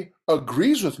say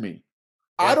agrees with me.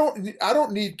 I Yeah. don't I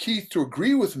don't need Keith to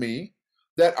agree with me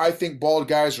that I think bald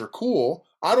guys are cool.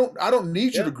 I don't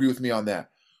need you to Yeah. agree with me on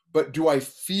that. But do I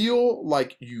feel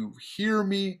like you hear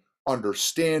me,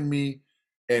 understand me,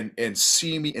 and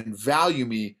see me and value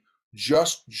me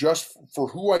just for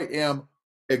who I am,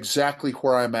 exactly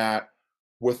where I'm at,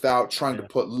 without trying to Yeah.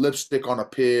 put lipstick on a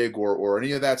pig or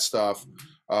any of that stuff.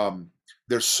 Um,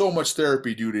 there's so much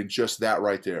therapy, dude, in just that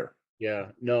right there.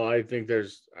 Yeah. No, I think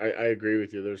I agree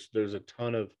with you. There's a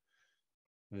ton of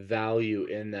value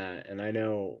in that. And I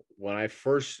know when I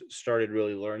first started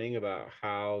really learning about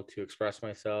how to express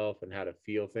myself and how to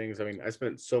feel things, I mean, I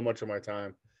spent so much of my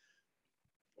time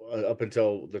up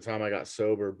until the time I got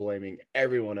sober blaming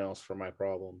everyone else for my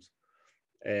problems,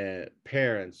 and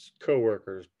parents,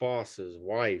 coworkers, bosses,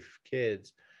 wife,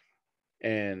 kids,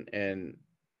 and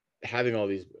having all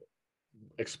these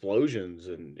explosions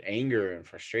and anger and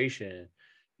frustration,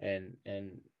 and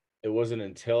it wasn't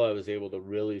until I was able to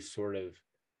really sort of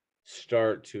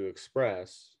start to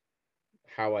express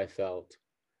how I felt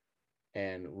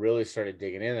and really started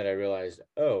digging in that I realized,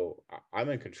 oh, I'm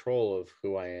in control of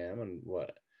who I am and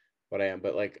what I am.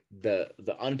 But like the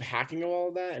unpacking of all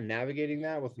of that and navigating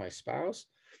that with my spouse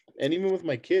and even with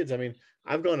my kids. I mean,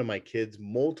 I've gone to my kids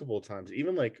multiple times,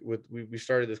 even like with we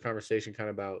started this conversation kind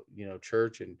of about,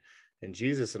 church and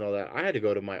Jesus and all that. I had to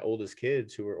go to my oldest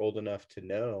kids who were old enough to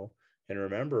know and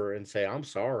remember and say, I'm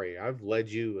sorry, I've led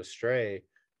you astray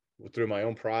through my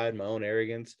own pride, my own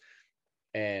arrogance,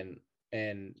 and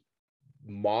and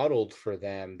modeled for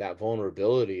them that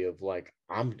vulnerability of like,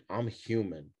 I'm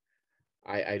human.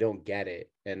 I don't get it.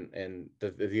 And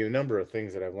the number of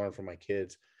things that I've learned from my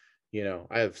kids,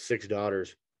 I have 6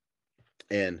 daughters,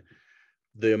 and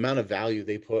the amount of value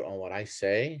they put on what I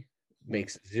say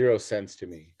makes zero sense to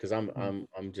me because I'm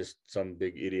just some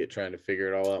big idiot trying to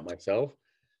figure it all out myself.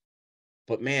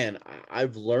 But man,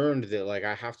 I've learned that like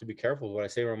I have to be careful with what I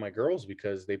say around my girls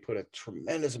because they put a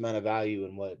tremendous amount of value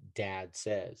in what dad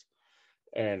says.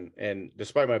 And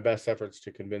despite my best efforts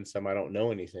to convince them I don't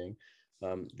know anything,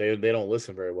 they don't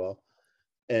listen very well.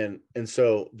 And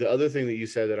so the other thing that you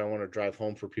said that I want to drive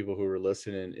home for people who are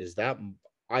listening is that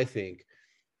I think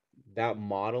that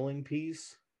modeling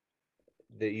piece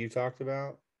that you talked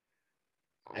about,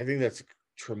 I think that's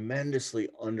tremendously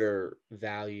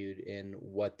undervalued in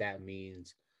what that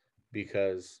means,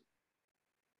 because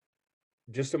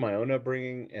just in my own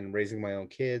upbringing and raising my own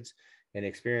kids and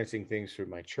experiencing things through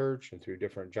my church and through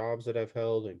different jobs that I've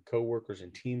held and coworkers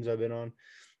and teams I've been on,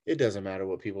 it doesn't matter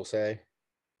what people say. It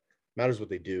matters what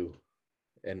they do.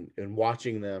 And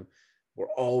watching them,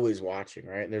 we're always watching,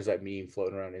 right? And there's that meme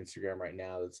floating around Instagram right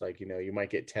now that's like, you might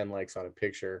get 10 likes on a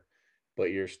picture,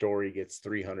 but your story gets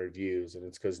 300 views, and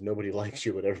it's because nobody likes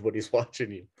you, but everybody's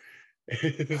watching you.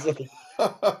 It's like,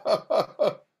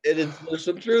 there's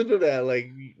some truth to that.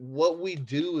 Like what we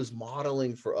do is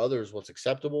modeling for others what's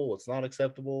acceptable, what's not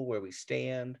acceptable, where we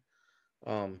stand.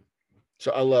 Um,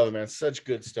 so I love it, man. Such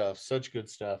good stuff. Such good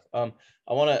stuff. I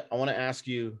wanna ask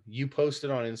you. You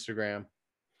posted on Instagram,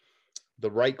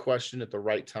 the right question at the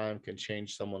right time can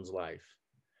change someone's life.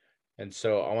 And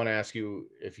so I want to ask you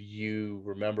if you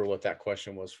remember what that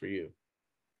question was for you.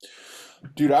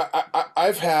 Dude,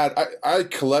 I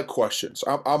collect questions.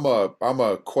 I'm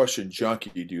a question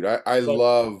junkie, dude. I But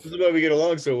love. this is why we get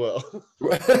along so well.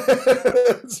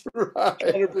 That's right.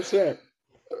 100%.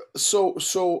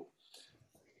 So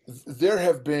there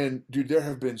have been, dude, there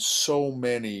have been so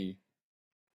many,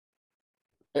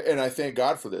 and I thank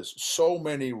God for this, so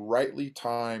many rightly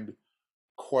timed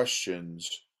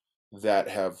questions that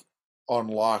have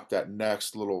unlocked that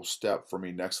next little step for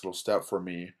me, next little step for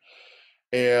me.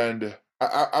 And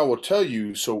I will tell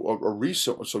you, so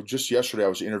so just yesterday I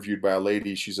was interviewed by a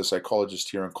lady. She's a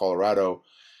psychologist here in Colorado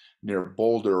near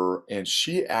Boulder, and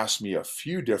she asked me a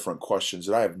few different questions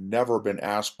that I have never been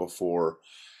asked before.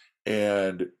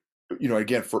 And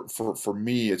again, for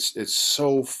me, it's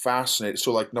so fascinating.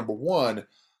 So, like, number one,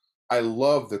 I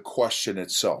love the question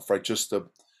itself, right? Just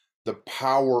the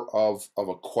power of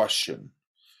a question,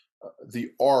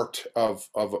 the art of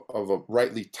a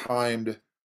rightly timed,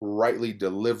 rightly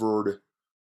delivered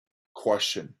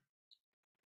question.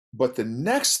 But the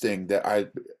next thing that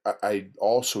I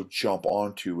also jump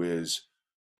onto is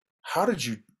how did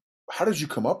you how did you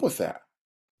come up with that?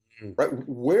 Mm. Right?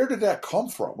 Where did that come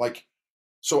from?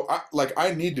 So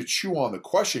I need to chew on the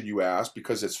question you asked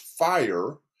because it's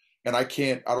fire and I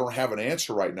don't have an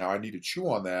answer right now. I need to chew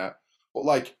on that. But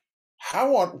like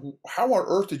how on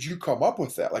earth did you come up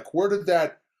with that? Like where did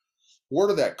that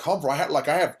come from? I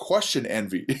have question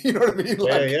envy. You know what I mean?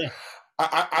 Yeah, Like yeah.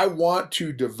 I want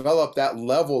to develop that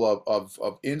level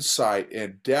of insight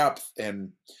and depth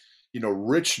and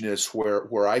richness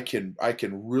where I can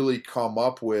really come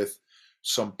up with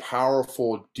some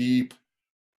powerful, deep,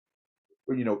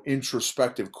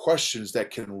 introspective questions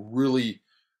that can really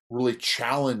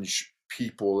challenge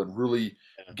people and really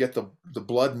Yeah. get the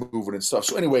blood moving and stuff.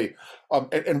 So anyway,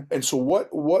 and so what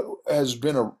has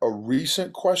been a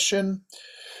recent question?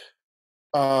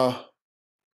 Uh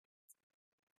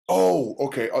Oh,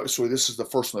 okay. So this is the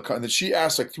first one. And then she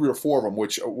asked like three or four of them,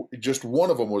 which just one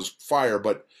of them was fire.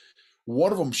 But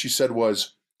one of them she said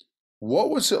was,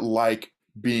 "What was it like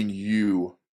being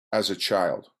you as a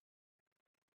child?"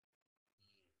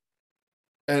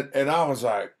 And I was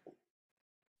like,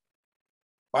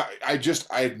 I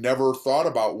had never thought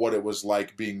about what it was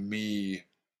like being me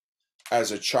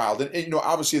as a child. And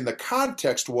obviously in the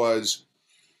context was,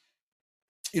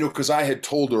 because I had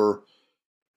told her,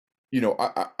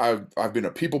 I've been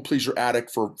a people pleaser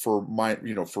addict for my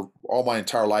for all my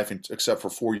entire life except for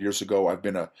 4 years ago. I've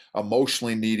been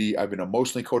emotionally needy. I've been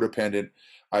emotionally codependent.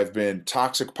 I've been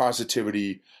toxic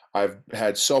positivity. I've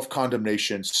had self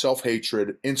condemnation, self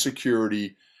hatred,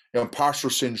 insecurity, imposter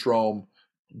syndrome,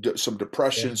 some Yeah.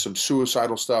 depression, some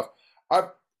suicidal stuff. I've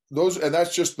those and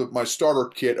that's just my starter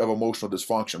kit of emotional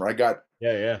dysfunction. Right?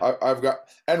 Yeah, yeah. I've got,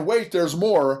 and wait, there's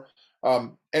more.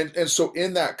 And so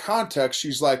in that context,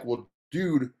 she's like, well,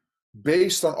 dude,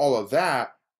 based on all of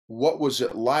that, what was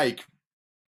it like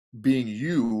being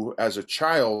you as a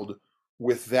child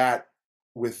with that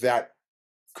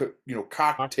cocktail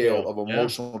Cocktail. of Yeah.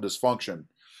 emotional dysfunction?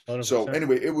 So 100%.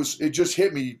 anyway, it just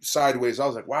hit me sideways. I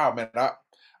was like, wow, man,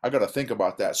 I got to think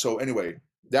about that. So anyway,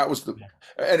 that was Yeah.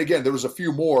 and again, there was a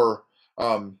few more.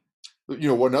 Um,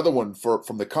 another one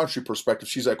from the country perspective.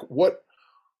 She's like, what?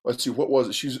 Let's see, what was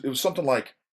it? It was something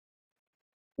like,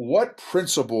 what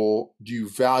principle do you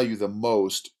value the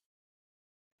most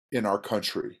in our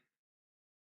country?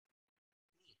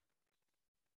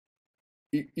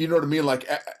 You know what I mean?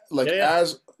 Yeah, Like yeah.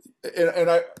 as, and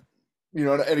I,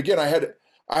 and again, I had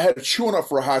to chew on it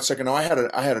for a hot second. Now I had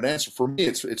an answer. For me,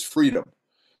 it's freedom,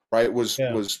 right?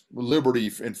 Yeah. Was liberty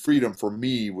and freedom for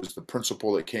me was the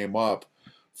principle that came up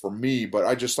for me. But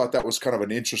I just thought that was kind of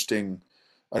an interesting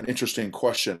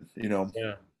question, you know?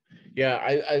 Yeah. Yeah.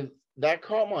 I that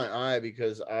caught my eye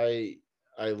because I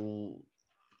I'm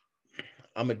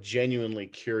a genuinely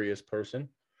curious person.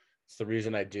 It's the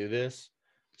reason I do this.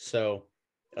 So,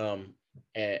 um,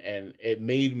 and it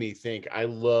made me think. I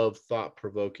love thought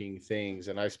provoking things,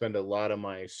 and I spend a lot of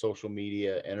my social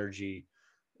media energy,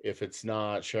 if it's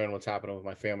not sharing what's happening with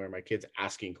my family or my kids,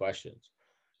 asking questions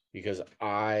because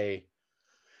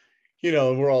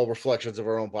we're all reflections of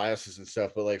our own biases and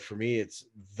stuff. But like for me, it's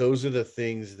those are the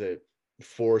things that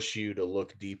force you to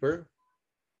look deeper.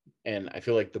 And I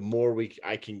feel like the more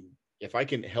I can, if I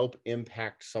can help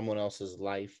impact someone else's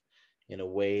life in a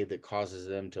way that causes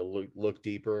them to look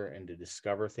deeper and to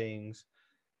discover things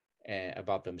and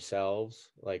about themselves.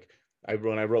 Like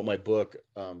when I wrote my book,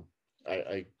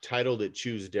 I titled it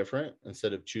 "Choose Different"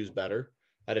 instead of "Choose Better."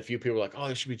 I had a few people like, "Oh,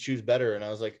 it should be choose better," and I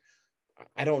was like,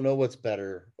 I don't know what's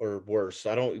better or worse.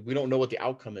 We don't know what the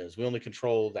outcome is. We only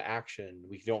control the action.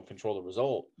 We don't control the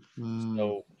result. Mm,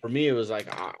 So for me, it was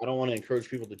like, I don't want to encourage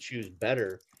people to choose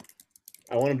better.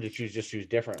 I want them to choose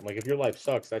different. Like if your life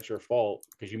sucks, that's your fault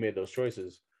because you made those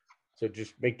choices. So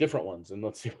just make different ones and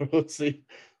let's see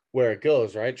where it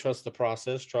goes, right? Trust the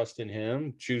process, trust in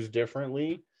him, choose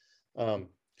differently.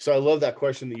 So I love that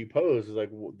question that you pose, is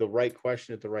like the right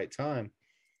question at the right time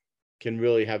can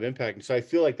really have impact. And so I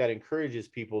feel like that encourages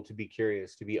people to be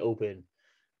curious, to be open,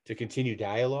 to continue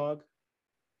dialogue,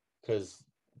 because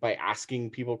by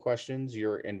asking people questions,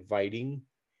 you're inviting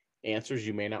answers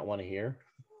you may not want to hear,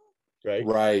 right?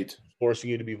 right.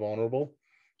 Forcing you to be vulnerable.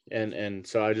 And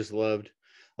so I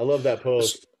love that So,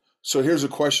 post. so here's a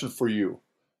question for you.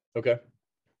 Okay.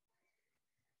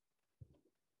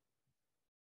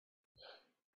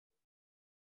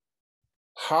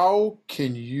 How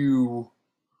can you,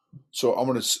 so I'm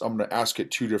gonna ask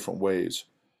it two different ways.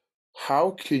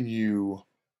 How can you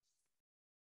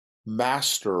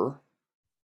master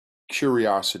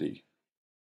curiosity?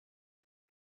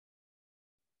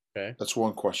 Okay. That's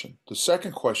one question. The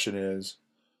second question is,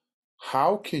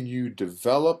 how can you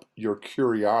develop your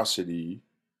curiosity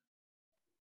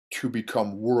to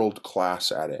become world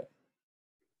class at it?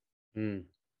 Hmm.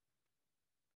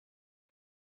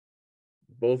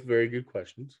 Both very good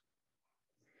questions.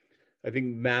 I think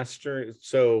master,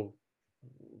 so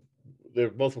they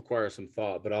both require some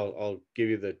thought, but I'll give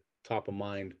you the top of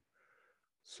mind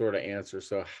sort of answer.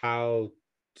 So how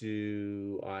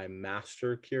do I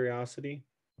master curiosity?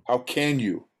 How can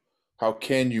you? How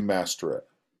can you master it?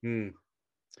 Hmm.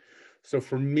 So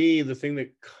for me, the thing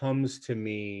that comes to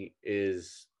me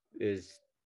is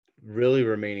really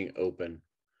remaining open,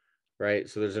 right?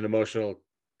 So there's an emotional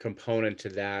component to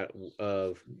that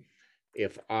of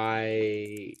if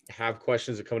I have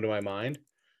questions that come to my mind,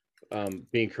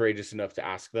 being courageous enough to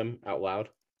ask them out loud,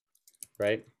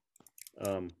 right?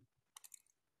 Um,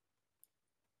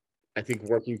 I think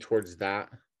working towards that,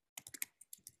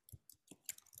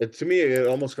 to me, it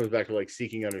almost comes back to like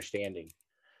seeking understanding,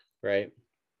 right?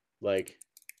 Like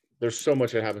there's so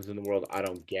much that happens in the world I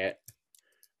don't get,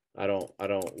 I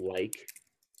don't like.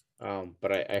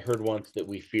 But I heard once that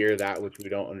we fear that which we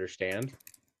don't understand.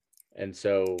 And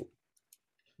so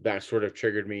that sort of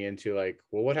triggered me into like,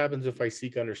 well, what happens if I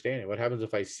seek understanding? What happens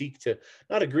if I seek to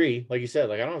not agree? Like you said,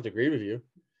 like I don't have to agree with you,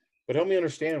 but help me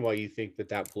understand why you think that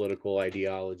that political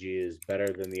ideology is better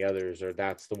than the others, or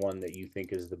that's the one that you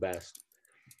think is the best.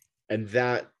 And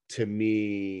that to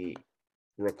me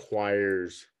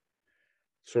requires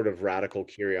sort of radical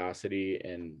curiosity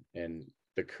and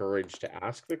the courage to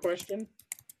ask the question.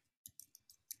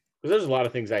 Because there's a lot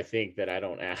of things I think that I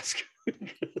don't ask.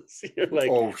 You're like,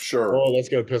 Oh, sure. oh, that's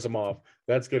gonna piss them off.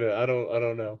 That's gonna I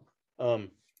don't know.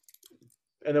 Um,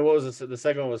 and then what was the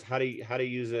second one was how to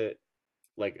use it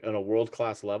like on a world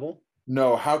class level?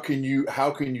 No, how can you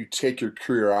take your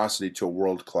curiosity to a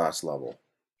world class level?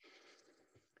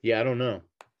 Yeah, I don't know.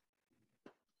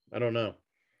 I don't know.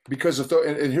 Because if the,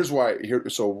 and here's why here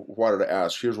so why did I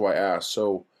ask? Here's why I asked.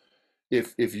 So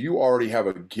if you already have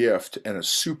a gift and a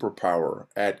superpower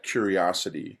at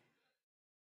curiosity,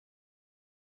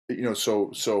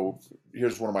 so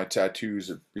here's one of my tattoos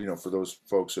that, for those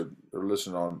folks that are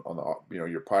listening on the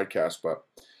your podcast, but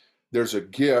there's a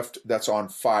gift that's on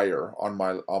fire on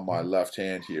my left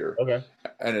hand here, Okay.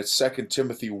 and it's Second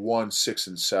Timothy 1:6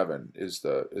 and 7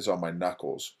 is on my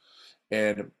knuckles,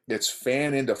 and it's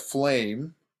fan into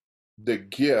flame the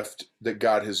gift that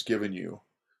God has given you.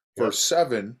 Yep. Verse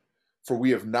 7, for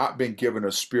we have not been given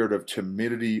a spirit of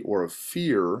timidity or of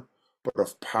fear, but of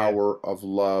Yeah. power, of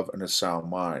love, and a sound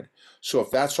mind. So if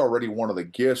that's already one of the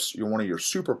gifts, you're one of your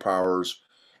superpowers,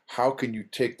 how can you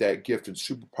take that gift and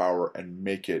superpower and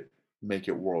make it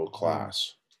world Mm.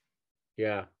 class?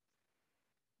 Yeah.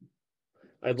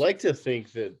 I'd like to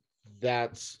think that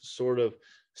that's sort of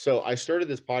so I started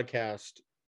this podcast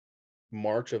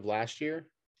March of last year,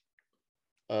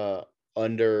 uh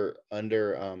under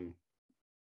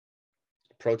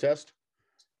protest.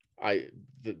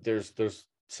 There's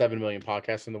 7 million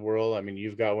podcasts in the world. I mean,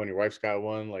 you've got one, your wife's got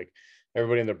one, like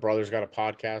everybody and their brother's got a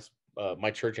podcast. My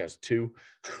church has two.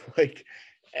 Like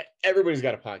everybody's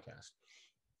got a podcast.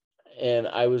 And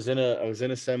I was in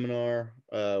a seminar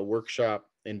workshop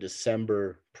in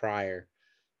December prior,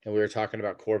 and we were talking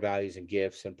about core values and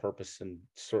gifts and purpose and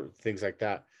sort of things like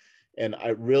that. And I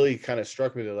really kind of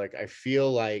struck me that like I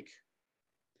feel like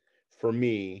for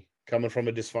me, coming from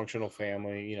a dysfunctional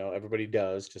family, you know, everybody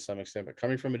does to some extent, but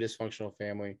coming from a dysfunctional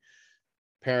family,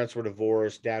 parents were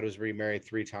divorced, dad was remarried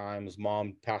 3 times,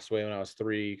 mom passed away when I was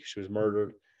 3, she was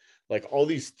murdered. Like all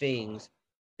these things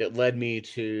that led me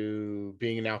to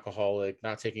being an alcoholic,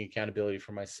 not taking accountability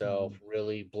for myself,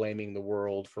 really blaming the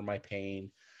world for my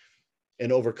pain,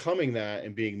 and overcoming that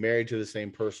and being married to the same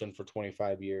person for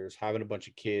 25 years, having a bunch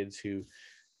of kids who,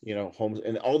 you know, homes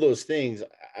and all those things.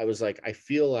 I was like, I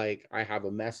feel like I have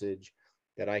a message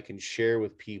that I can share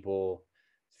with people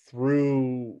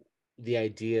through the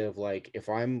idea of like, if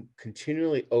I'm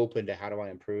continually open to how do I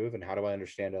improve and how do I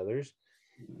understand others.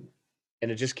 And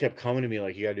it just kept coming to me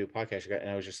like, you got to do a podcast. And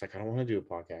I was just like, I don't want to do a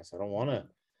podcast. I don't want to,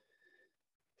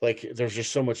 like, there's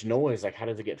just so much noise. Like, how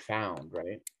does it get found?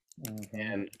 Right.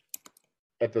 And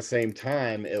at the same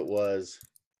time, it was,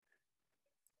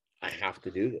 I have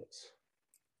to do this.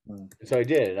 So I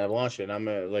did, and I launched it. And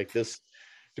I'm like this,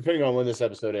 depending on when this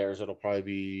episode airs, it'll probably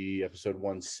be episode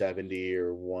 170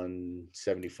 or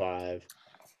 175.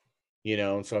 You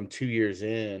know, and so I'm 2 years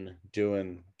in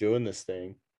doing this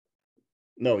thing.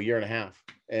 No, a year and a half.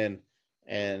 And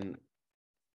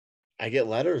I get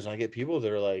letters and I get people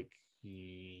that are like,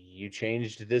 you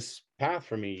changed this path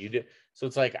for me. You did. So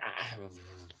it's like,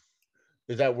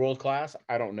 is that world class?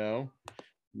 I don't know.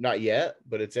 Not yet,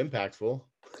 but it's impactful.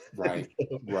 Right.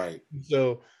 Right.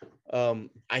 So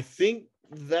I think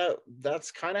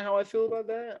that's kind of how I feel about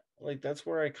that. Like, that's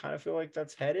where I kind of feel like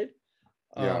that's headed.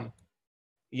 Yeah.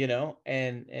 You know,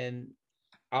 and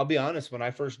I'll be honest, when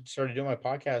I first started doing my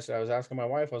podcast, I was asking my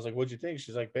wife, I was like, what'd you think?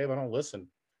 She's like, babe, I don't listen.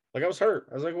 Like, I was hurt.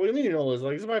 I was like, what do you mean you don't listen?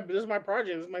 Like, this is my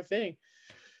project, this is my thing.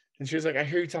 And she was like, I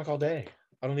hear you talk all day.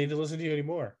 I don't need to listen to you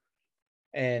anymore.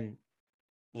 And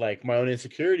like, my own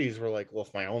insecurities were like, well,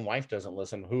 if my own wife doesn't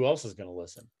listen, who else is going to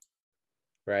listen?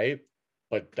 Right.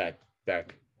 But that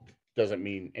doesn't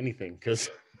mean anything, because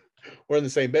we're in the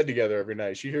same bed together every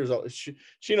night. She hears all,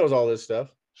 she knows all this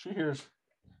stuff. She hears,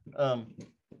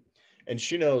 and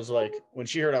she knows, like, when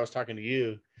she heard I was talking to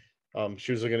you,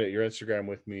 she was looking at your Instagram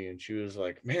with me, and she was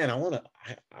like, man, I want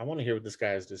to hear what this guy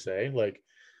has to say. Like,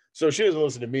 so she doesn't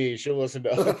listen to me. She'll listen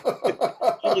to other,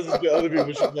 she listens to other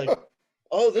people. She's like,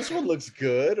 oh, this one looks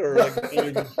good. Or like,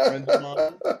 friends of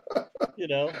mine, you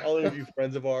know, I'll interview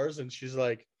friends of ours, and she's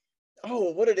like,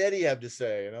 oh, what did Eddie have to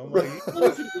say? And I'm like, you can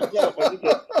listen to yourself. I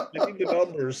need the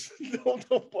numbers.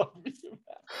 don't bother me with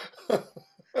that.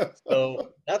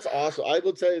 So that's awesome. I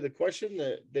will tell you, the question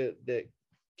that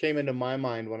came into my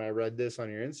mind when I read this on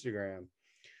your Instagram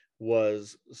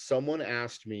was, someone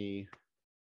asked me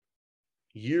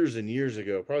years and years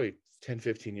ago, probably 10,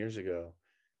 15 years ago,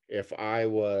 if I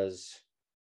was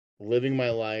living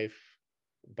my life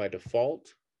by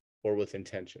default or with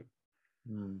intention.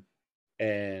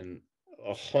 And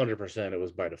 100% it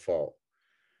was by default.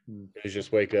 It was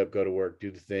just wake up, go to work,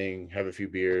 do the thing, have a few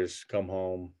beers, come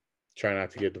home, try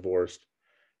not to get divorced.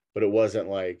 But it wasn't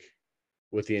like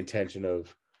with the intention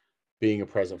of being a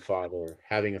present father,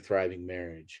 having a thriving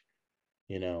marriage,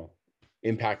 you know,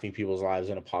 impacting people's lives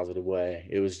in a positive way.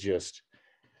 It was just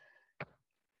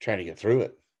trying to get through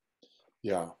it.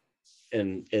 Yeah.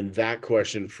 And that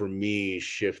question for me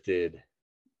shifted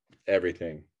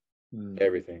everything.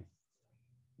 Everything.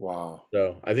 Wow.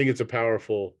 So I think it's a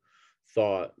powerful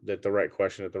thought that the right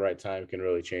question at the right time can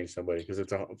really change somebody, because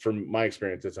from my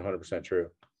experience, it's 100% true.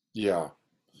 Yeah.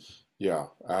 Yeah,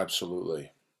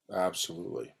 absolutely.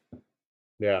 Absolutely.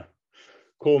 Yeah.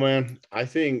 Cool, man. I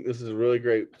think this is a really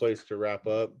great place to wrap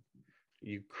up.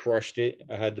 You crushed it.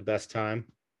 I had the best time.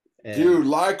 Dude,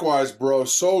 likewise, bro.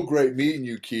 So great meeting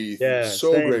you, Keith. Yeah,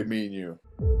 so same. great meeting you.